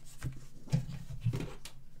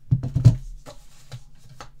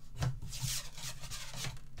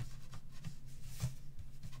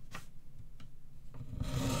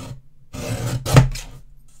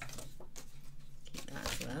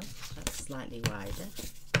 Slightly wider,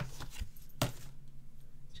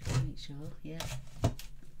 just to make sure, yeah.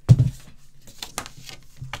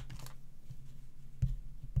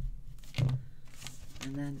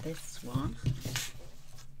 And then this one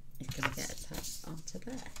is going to get attached onto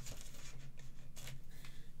there.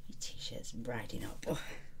 Your t-shirt's riding up.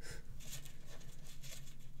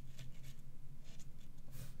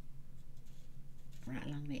 Right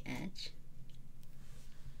along the edge.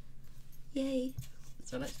 Yay!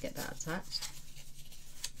 So let's get that attached.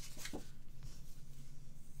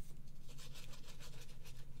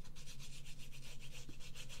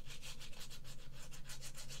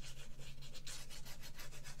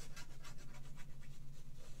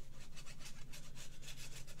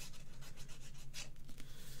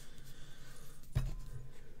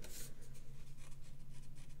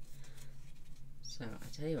 So I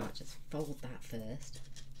tell you what, just fold that first.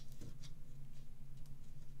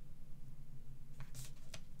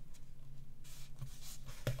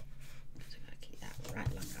 Right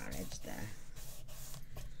along our edge there,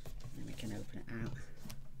 and then we can open it out.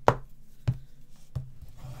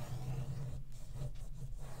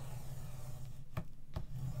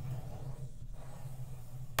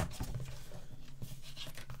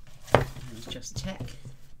 And just check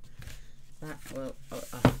that will,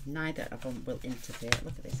 neither of them will interfere.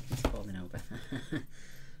 Look at this, it's falling over.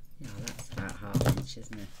 Yeah, that's about 1/2 inch,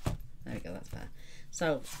 isn't it? There we go, that's better.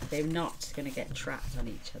 So they're not going to get trapped on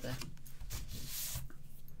each other.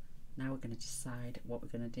 Now we're going to decide what we're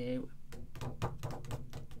going to do.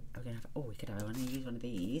 We're going to have, oh, we could have, I want to use one of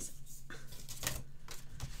these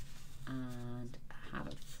and have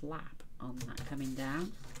a flap on that coming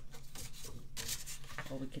down,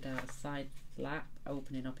 or we could have a side flap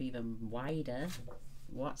opening up even wider.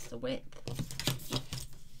 What's the width?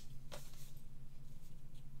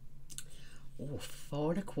 Oh,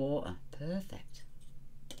 4 1/4, perfect,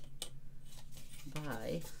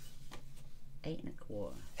 by 8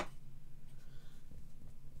 1/4.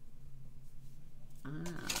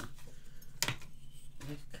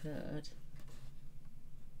 We could,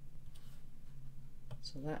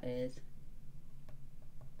 so that is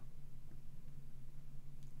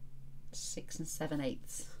 6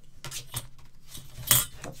 7/8.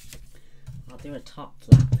 I'll do a top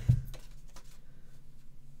flap.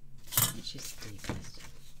 Which is the deepest?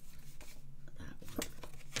 That one.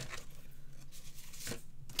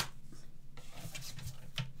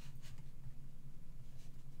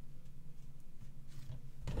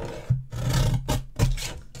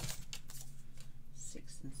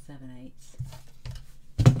 Six and 7/8.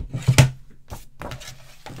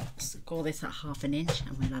 Score this at 1/2 inch,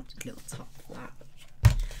 and we'll add a little top flap.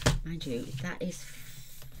 Mind you, that is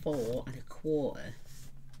 4 1/4.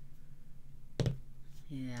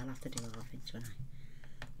 Yeah, I'll have to do 1/2 inch, won't I?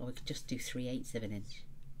 Or we could just do 3/8 of an inch.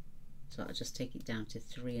 So I'll just take it down to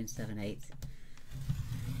 3 and 7/8.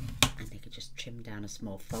 And they could just trim down a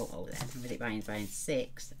small photo then. And with it buying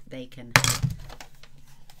 6, they can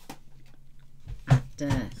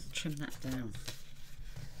add, trim that down.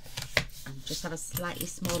 And just have a slightly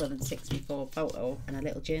smaller than 6x4 photo and a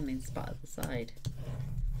little journaling spot at the side.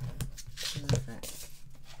 Perfect.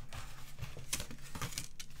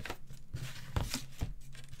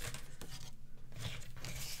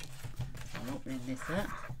 I'm opening this up.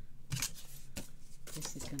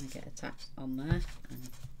 This is going to get attached on there and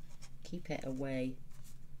keep it away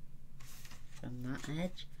from that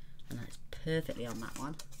edge, and that's perfectly on that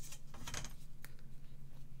one.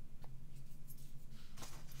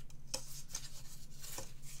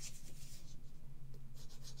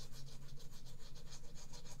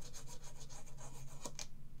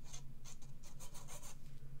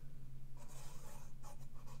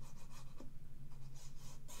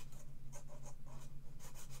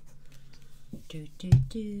 Do, do,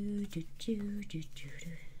 do, do, do, do, do.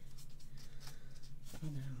 Oh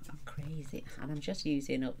no, I'm crazy. And I'm just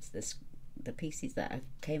using up the pieces that I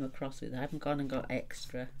came across with. I haven't gone and got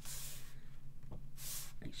extra.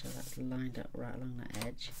 Make sure that's lined up right along that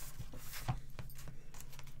edge.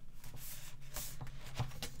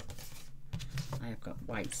 I have got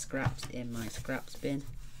white scraps in my scraps bin.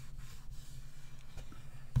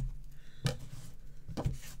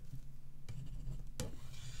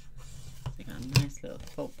 Nice little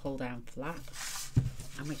pull down flap,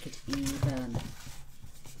 and we could even,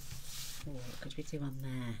 oh, what could we do on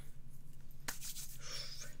there?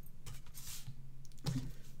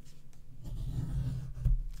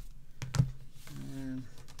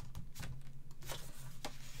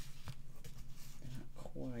 Not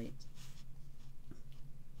quite.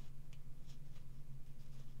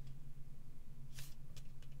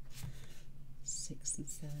 Six and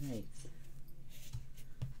 7/8.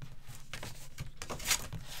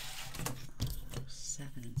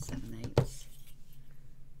 7 and 7/8.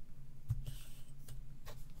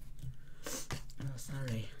 Oh,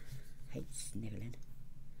 sorry. Hate snivelling.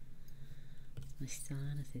 My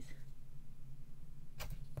sinuses.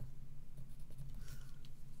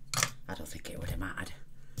 I don't think it would have mattered,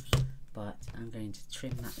 but I'm going to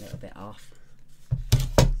trim that little bit off.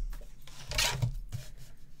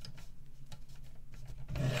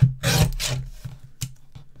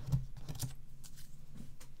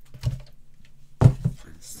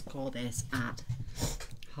 Score this at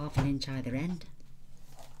 1/2 inch either end.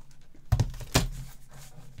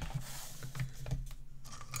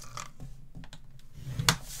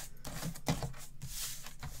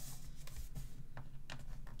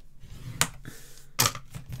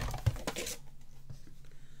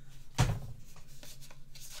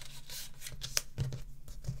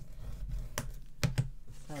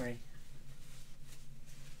 Sorry.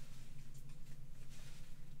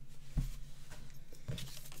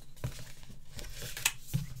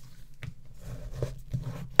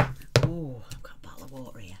 Oh, I've got a bottle of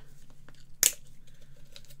water here.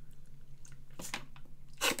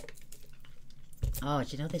 Oh,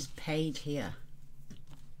 do you know this page here?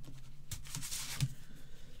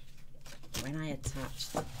 When I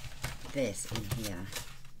attached this in here,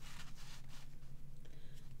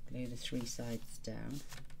 glue the 3 sides down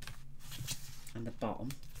and the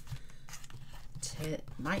bottom.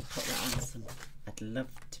 Might put that on some. I'd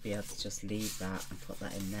love to be able to just leave that and put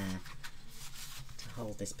that in there to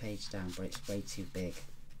hold this page down, but it's way too big.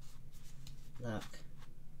 Look.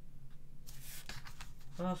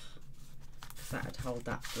 Oh, that would hold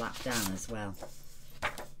that flap down as well.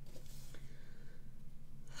 Look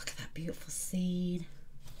at that beautiful scene.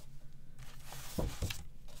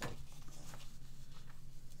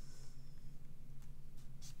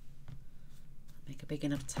 Make a big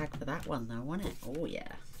enough tag for that one though, won't it? Oh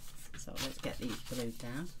yeah. So let's get these glued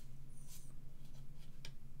down.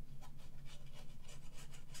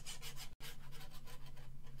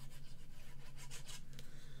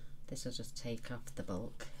 This will just take off the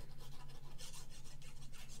bulk.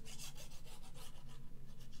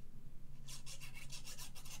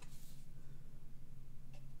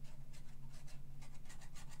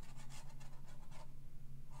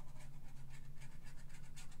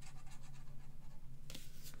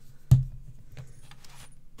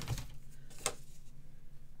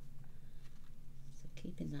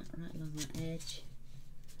 doing that right along that edge,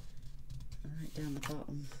 and right down the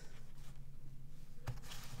bottom,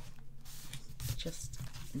 just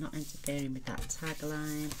not interfering with that tag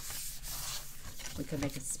line. We can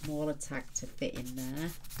make a smaller tag to fit in there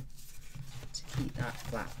to keep that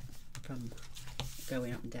flap from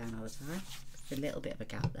going up and down all the time. There's a little bit of a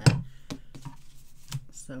gap there,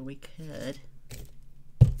 so we could,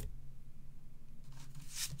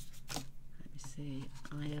 let me see,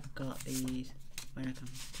 I have got these where I can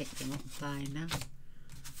pick them up and find now.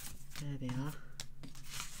 There they are.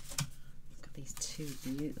 I've got these two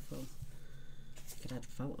beautiful, you could add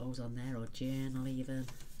photos on there or journal even.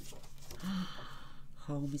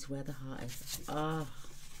 Home is where the heart is. Oh,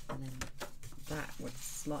 and then that would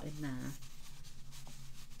slot in there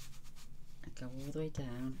and go all the way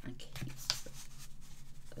down and keep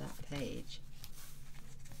that page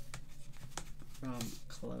from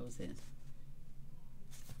closing.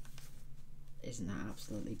 Isn't that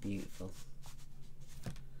absolutely beautiful?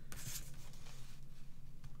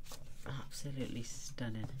 Absolutely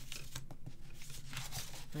stunning.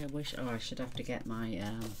 I wish, oh, I should have to get my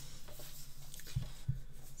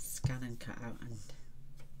scan and cut out and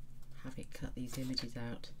have it cut these images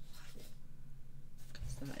out,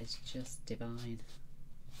 because that is just divine.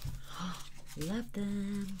 Love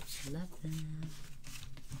them, love them.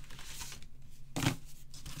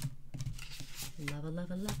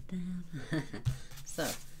 Love them. So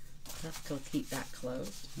that's going to keep that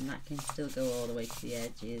closed, and that can still go all the way to the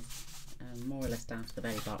edges and more or less down to the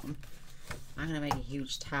very bottom. I'm going to make a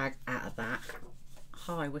huge tag out of that.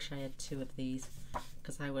 Oh, I wish I had two of these,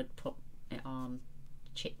 because I would put it on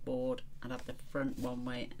chipboard and have the front one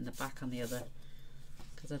way and the back on the other,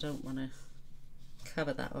 because I don't want to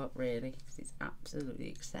cover that up really, because it's absolutely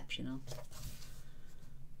exceptional.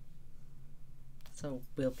 So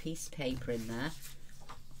we'll piece paper in there,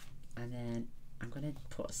 and then I'm going to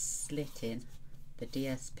put a slit in the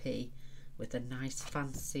DSP with a nice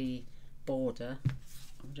fancy border. I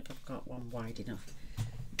wonder if I've got one wide enough.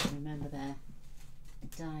 Remember their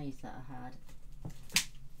dies that I had.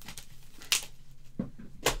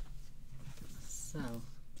 So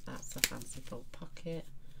that's a fancy full pocket.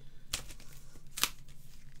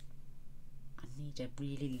 I need a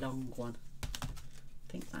really long one. I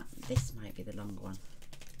think that this might be the long one.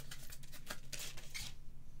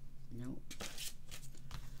 Nope.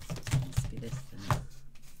 Must be this then.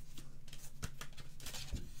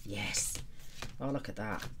 Yes. Oh, look at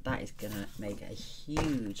that. That is gonna make a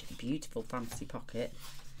huge, beautiful fancy pocket.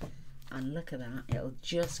 And look at that. It'll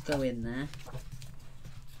just go in there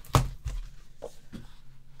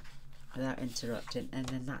without interrupting. And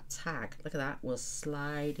then that tag, look at that, will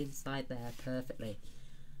slide inside there perfectly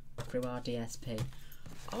through our DSP.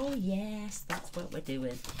 Oh yes, that's what we're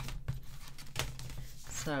doing.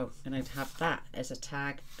 So I'm going to have that as a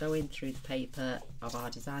tag going through the paper of our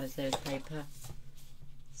designer series paper.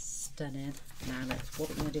 Stunning. Now let's, what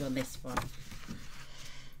we're going to do on this one.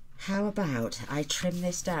 How about I trim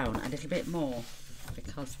this down a little bit more,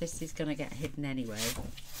 because this is going to get hidden anyway,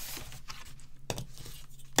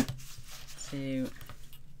 to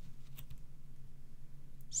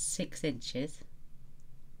 6 inches.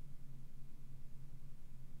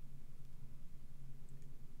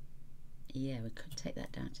 Yeah, we could take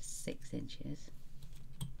that down to 6 inches.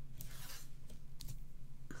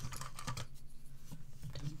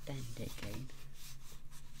 Don't bend it again.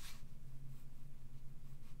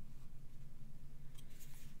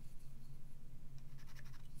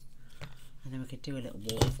 And then we could do a little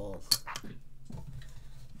waterfall.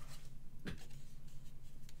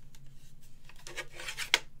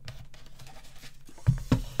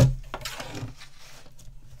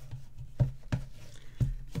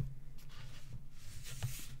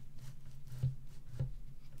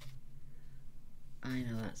 I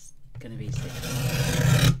know that's going to be 6.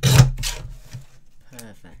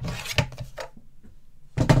 Perfect.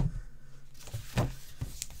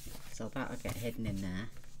 So that'll get hidden in there.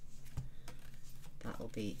 That'll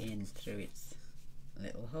be in through its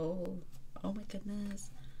little hole. Oh my goodness.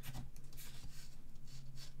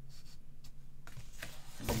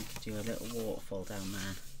 And then we could do a little waterfall down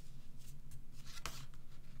there.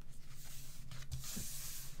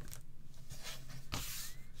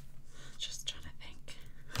 Just trying to think.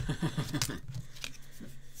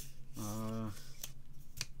 Oh.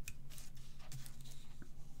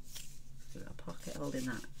 We've got a pocket holding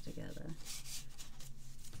that together.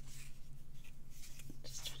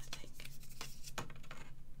 Just trying to think.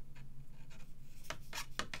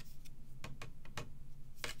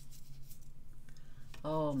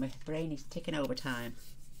 Oh, my brain is ticking overtime.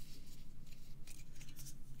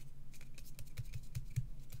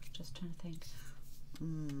 Just trying to think.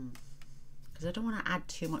 because I don't want to add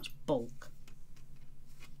too much bulk.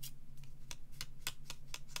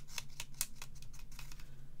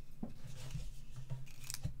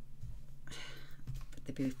 But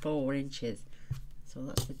they'd be 4 inches, so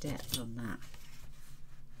that's the depth on that.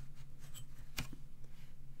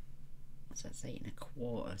 So that's 8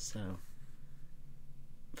 1/4, so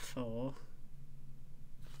 4.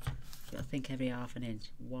 I think every 1/2 inch.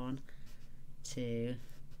 1, 2,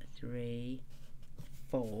 3,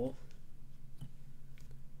 4.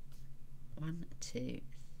 1, 2,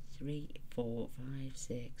 3, 4, 5,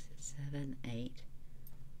 6, 7, 8,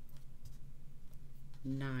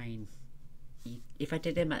 9. If I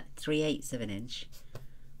did them at 3/8 of an inch,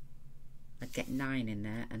 I'd get 9 in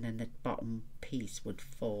there, and then the bottom piece would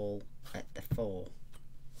fall at the 4.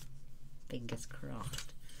 Fingers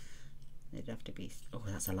crossed. It'd have to be. Oh,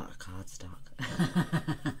 that's a lot of cardstock.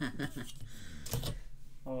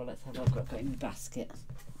 Oh, let's have a look what I've got in the basket.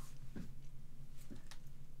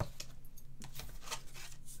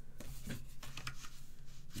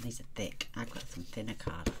 And these are thick. I've got some thinner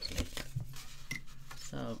card actually.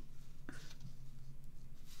 So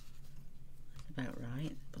that's about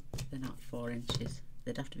right, but they're not 4 inches.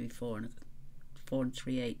 They'd have to be 4 and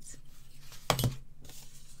 3/8.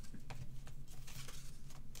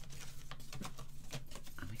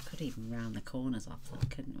 Even round the corners off that,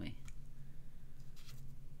 couldn't we?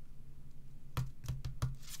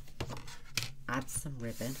 Add some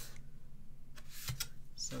ribbon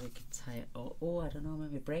so we could tie it. Oh, I don't know,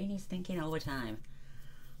 my brain is thinking overtime.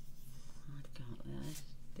 I've got this.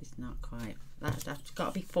 It's not quite. That's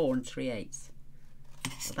got to be 4 and 3/8.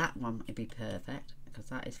 So that one would be perfect because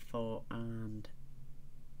that is 4 and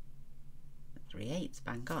 3/8.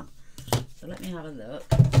 Bang on. So let me have a look.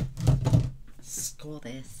 Score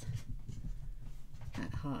this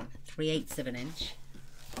at 3/8 of an inch.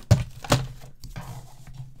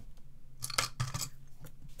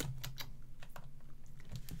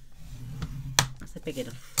 That's a big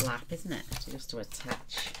enough flap, isn't it? Just to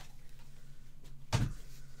attach.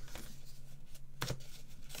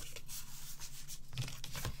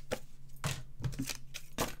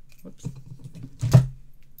 Whoops.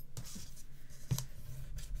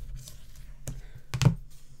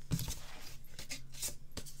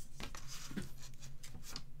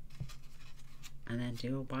 And then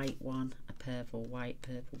do a white one, a purple, white,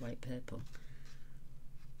 purple, white, purple.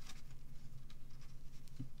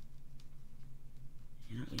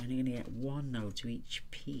 You're only going to get 1 though to each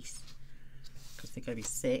piece because they're going to be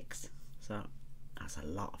 6, so that's a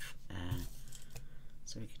lot.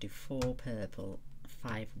 So we could do 4 purple,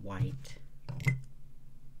 5 white,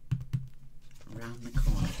 round the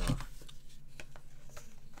corners off.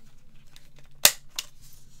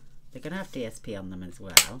 They're going to have DSP on them as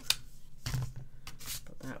well.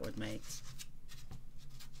 That would make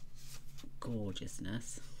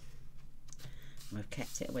gorgeousness. And we've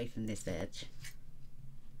kept it away from this edge.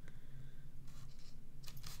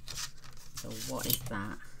 So what is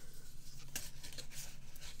that?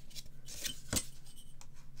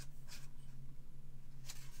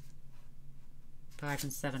 5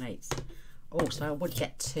 and 7/8. Oh, so I would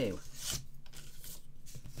get 2.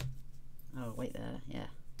 Oh, wait there. Yeah,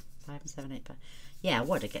 5 and 7/8. Yeah, I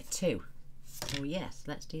would. I get 2. Oh yes,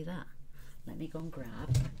 let's do that. Let me go and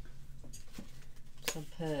grab some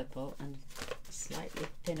purple and slightly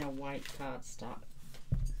thinner white cardstock,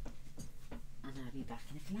 and I'll be back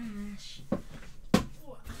in a flash.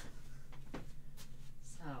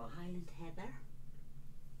 So Highland Heather,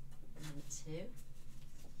 number 2.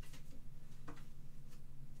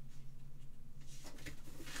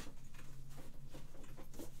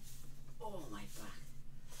 Oh my back.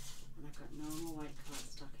 And I've got normal white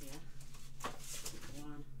cardstock here.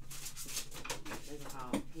 1, there's a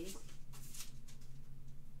half piece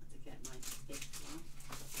to get my thick one.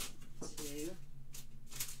 2,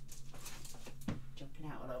 jumping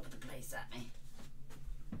out all over the place at me.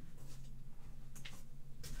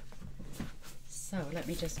 So let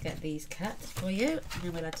me just get these cut for you, and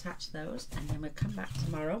then we'll attach those, and then we'll come back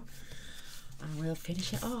tomorrow and we'll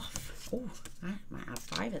finish it off. Oh, I might have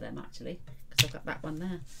 5 of them actually, because I've got that one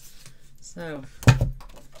there. So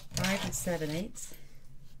 5 and 7/8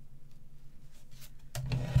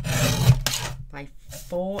 by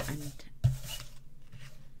 4 and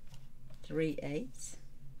 3/8.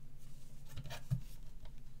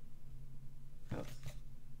 Oh,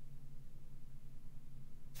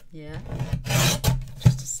 yeah,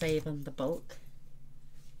 just to save on the bulk.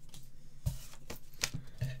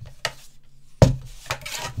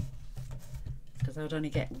 Because I would only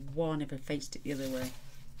get 1 if I faced it the other way.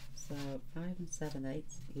 So 5 and 7/8.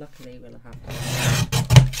 Luckily we'll have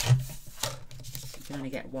can only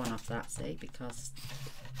get 1 off that, see, because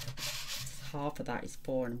half of that is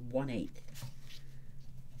 4 1/8.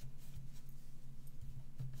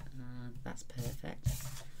 And that's perfect.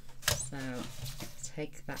 So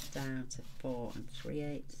take that down to 4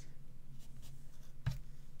 3/8.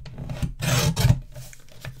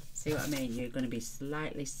 See what I mean? You're going to be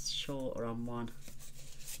slightly shorter on one.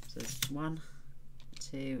 So there's 1,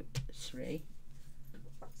 2, 3.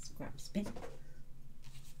 Scrap spin.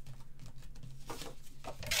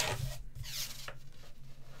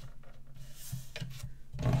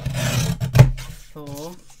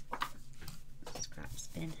 4. Scrap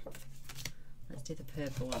spin. Let's do the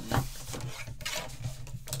purple one next.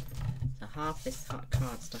 So half this hot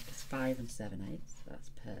cardstock is 5 7/8. So that's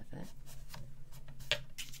perfect.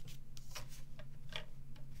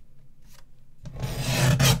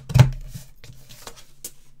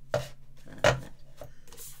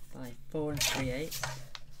 By 4 3/8.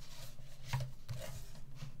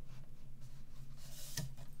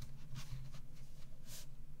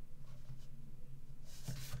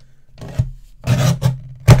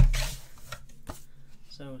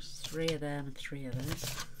 So 3 of them and 3 of them.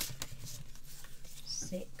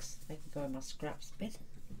 6. They can go in my scrap spin.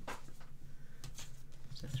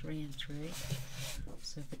 So 3 and 3.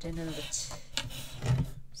 So for dinner another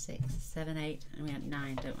 6, 7, 8, and we had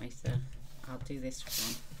 9, don't we? So I'll do this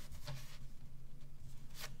one.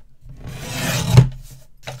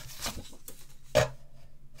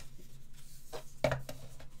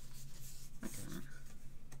 Look at that.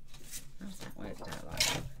 How's that worked out like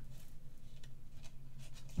that?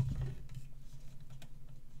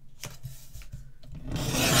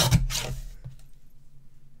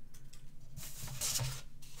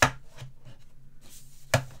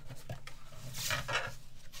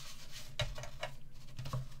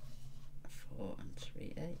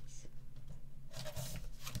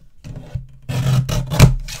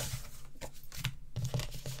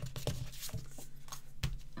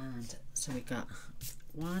 So we got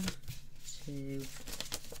 1, 2,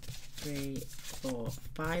 3, 4,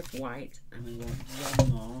 5 white, and we want 1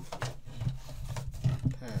 more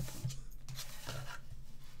purple.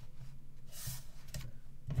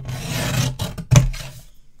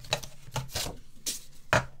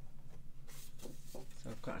 So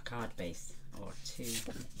I've got a card base, or 2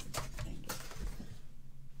 things.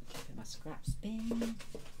 Put my scrap spin.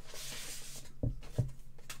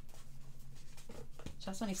 So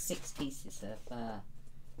that's only 6 pieces of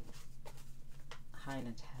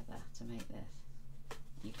Highland heather to make this.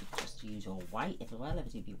 You could just use all white as well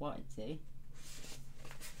if you wanted to.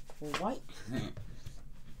 All white.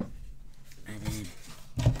 And then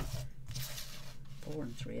 4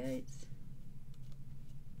 3/8.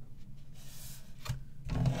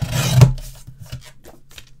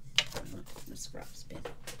 The scrap spin.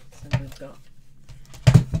 So we've got,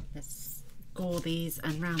 let's gore these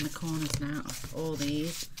and round the corners now of all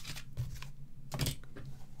these.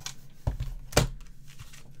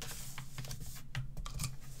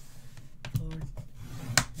 4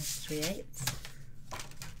 3/8.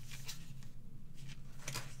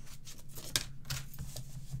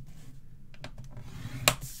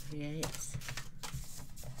 3/8.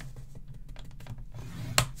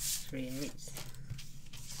 3/8.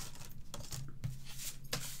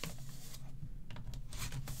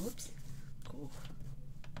 Oops. Cool.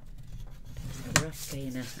 It's a rough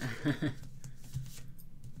gainer.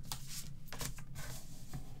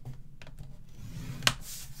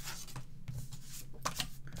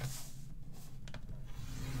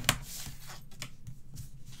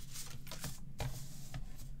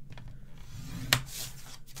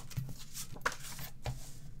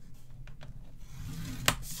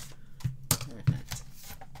 Perfect.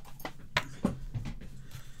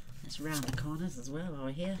 Let's round the corners as well while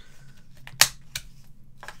we're here.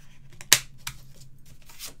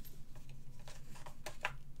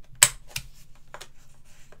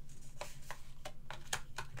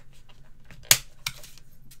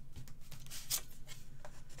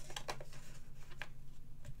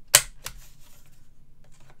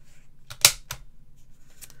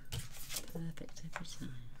 Perfect every time.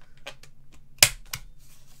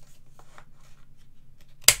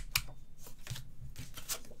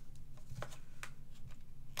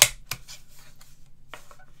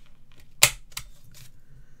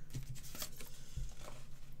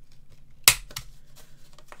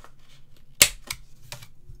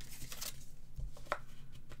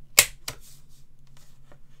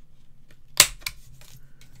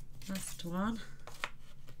 Last one.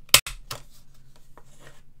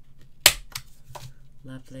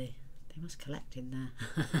 Lovely. They must collect in there.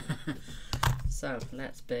 So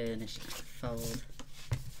let's burnish and fold.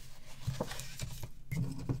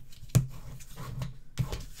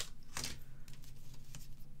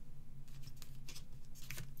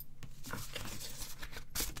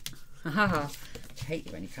 Ah, I hate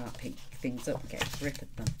it when you can't pick things up and get a grip at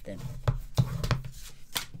something.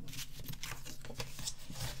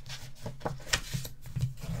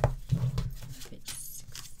 It's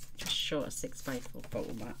just short of 6x4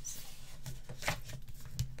 photo mats.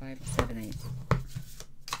 5 7/8.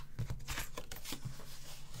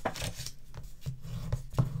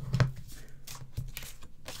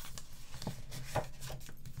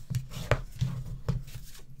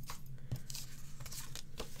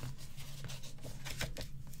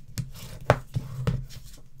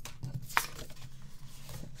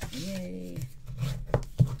 Yay!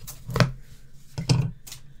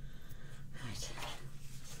 Right.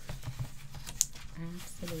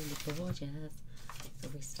 Absolutely gorgeous. So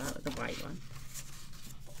we start with the white one.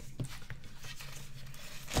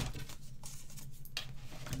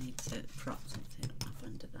 I need to prop something up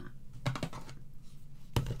under that.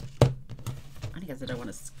 Only because I don't want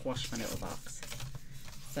to squash my little box.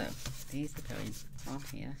 So these are going on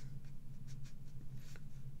here.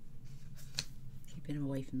 Keeping them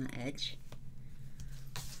away from that edge.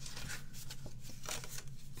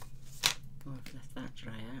 Oh, I've left that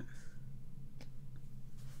dry out.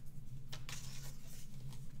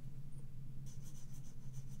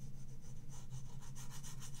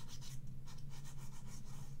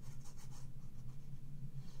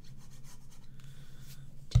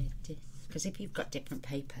 Because if you've got different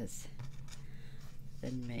papers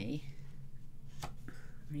than me, or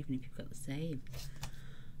even if you've got the same,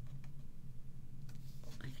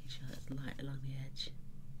 making sure it's light along the edge.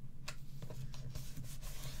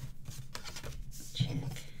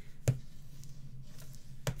 Check.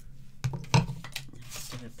 Let's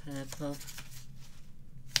do a purple.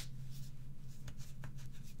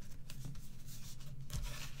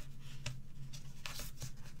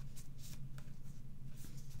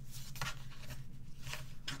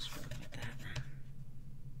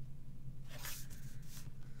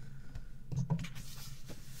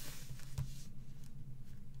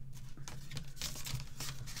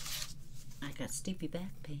 Got stupid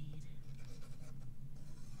back pain.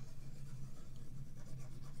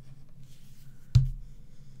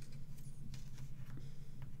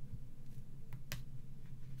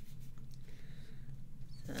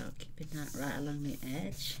 So keeping that right along the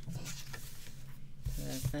edge.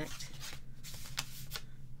 Perfect.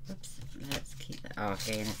 Oops, let's keep that. Oh,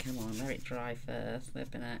 okay, now come on, let it dry first.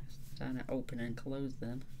 They've been trying to open and close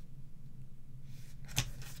them.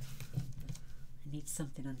 I need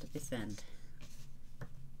something under this end.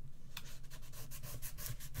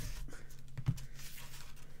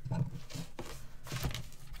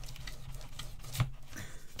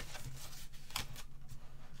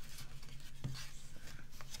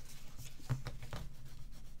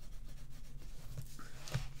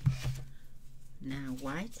 Now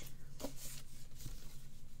white.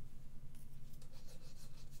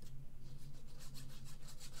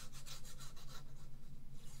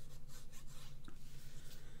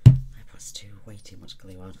 I put way too much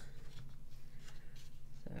glue on.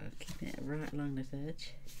 So keeping it right along this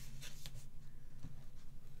edge.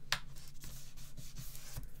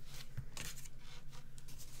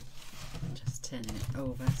 Just turning it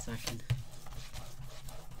over so I can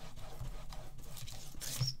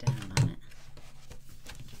press down on it.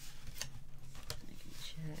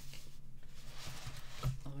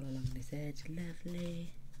 All along this edge,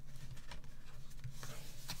 lovely.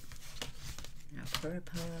 Now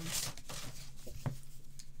purple.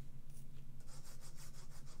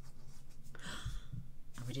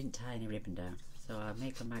 And we didn't tie any ribbon down, so I'll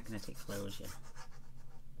make a magnetic closure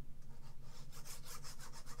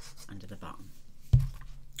under the bottom.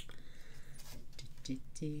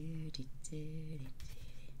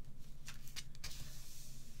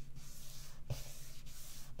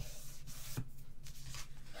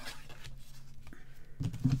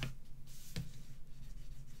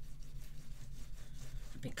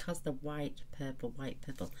 Because the white, purple,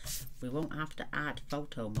 we won't have to add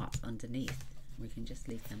photo mots underneath. We can just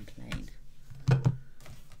leave them plain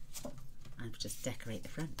and just decorate the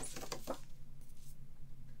fronts.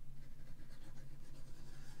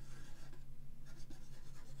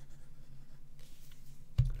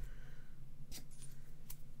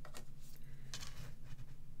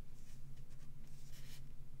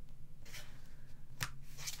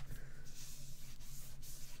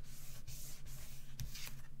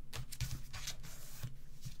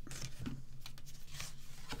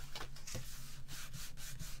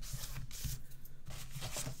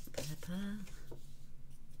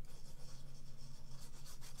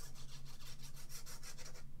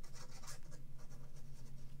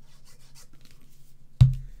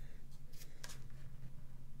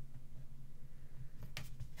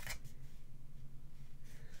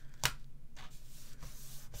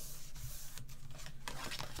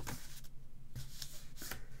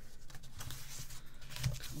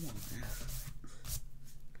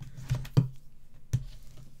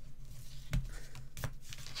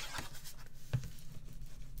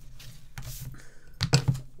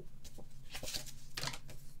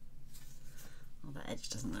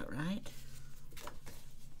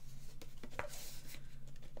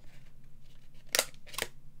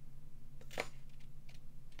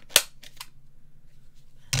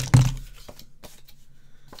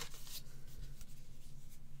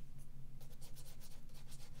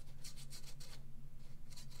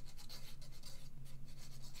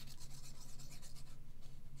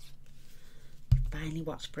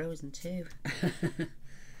 recently watched Frozen too.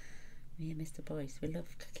 Me and Mr. Boyce, we love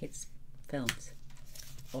kids films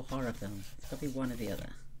or horror films. It's got to be one or the other.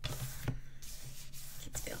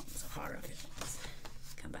 Kids films or horror films.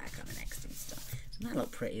 Come back on the next and stuff. Doesn't that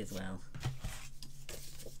look pretty as well?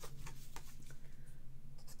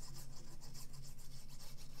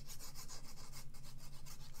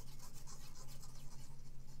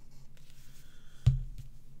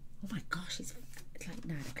 Oh my gosh, it's like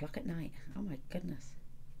 9 o'clock at night. Oh my goodness.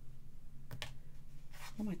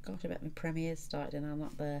 Oh my gosh, I bet my premiere's started and I'm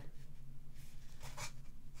not there.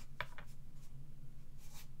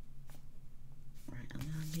 Right, I'm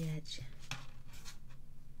on the edge.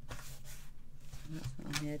 That's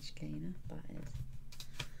not on the edge, Gaynor. That is.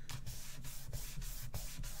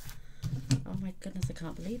 Oh my goodness, I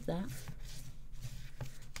can't believe that.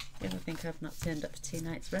 I think I've not turned up for 2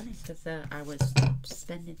 nights running because I was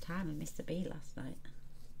spending time with Mr. B last night.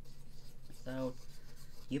 So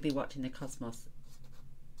you'll be watching the Cosmos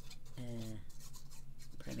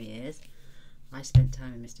premieres. I spent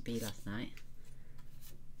time with Mr. B last night,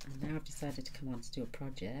 and now I've decided to come on to do a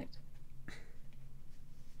project.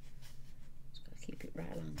 Just got to keep it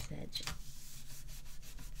right along this edge.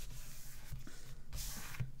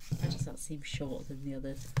 I just thought it seemed shorter than the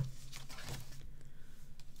others.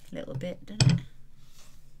 A little bit, didn't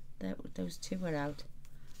it? Those two were out.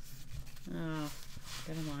 Oh,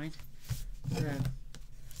 never mind.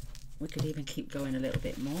 We could even keep going a little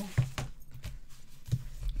bit more.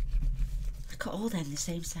 I got all them the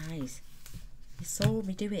same size. You saw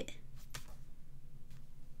me do it.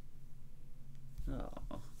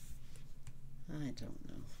 Oh, I don't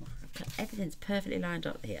know. Everything's perfectly lined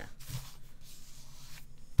up here.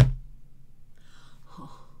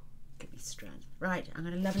 Strand. Right, I'm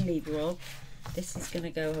going to level leave roll. This is going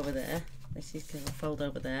to go over there. This is going to fold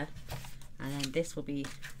over there, and then this will be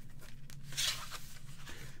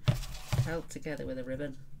held together with a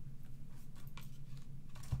ribbon.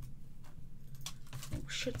 It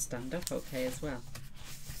should stand up okay as well.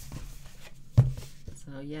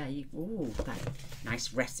 So yeah, ooh, that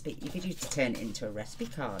nice recipe. You could use to turn it into a recipe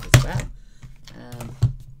card as well,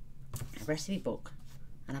 a recipe book,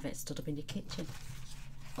 and have it stood up in your kitchen.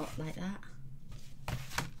 Up like that.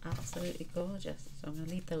 Absolutely gorgeous. So I'm going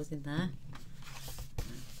to leave those in there.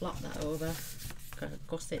 Flop that over. Got to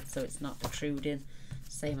gusset so it's not protruding.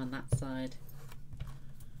 Same on that side.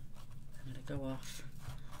 I'm going to go off.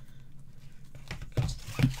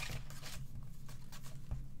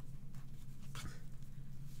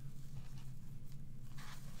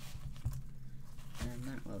 And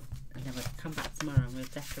that will. And then we'll come back tomorrow and we'll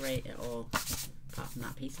decorate it all. Apart from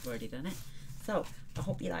that piece, I've already done it. So, I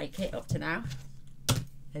hope you like it up to now.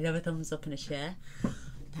 I love a thumbs up and a share.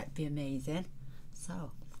 That'd be amazing.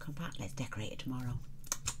 So, come back, let's decorate it tomorrow.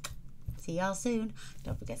 See y'all soon.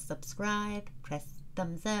 Don't forget to subscribe, press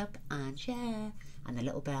thumbs up and share. And the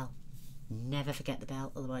little bell. Never forget the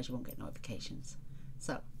bell, otherwise you won't get notifications.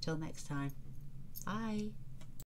 So, till next time. Bye.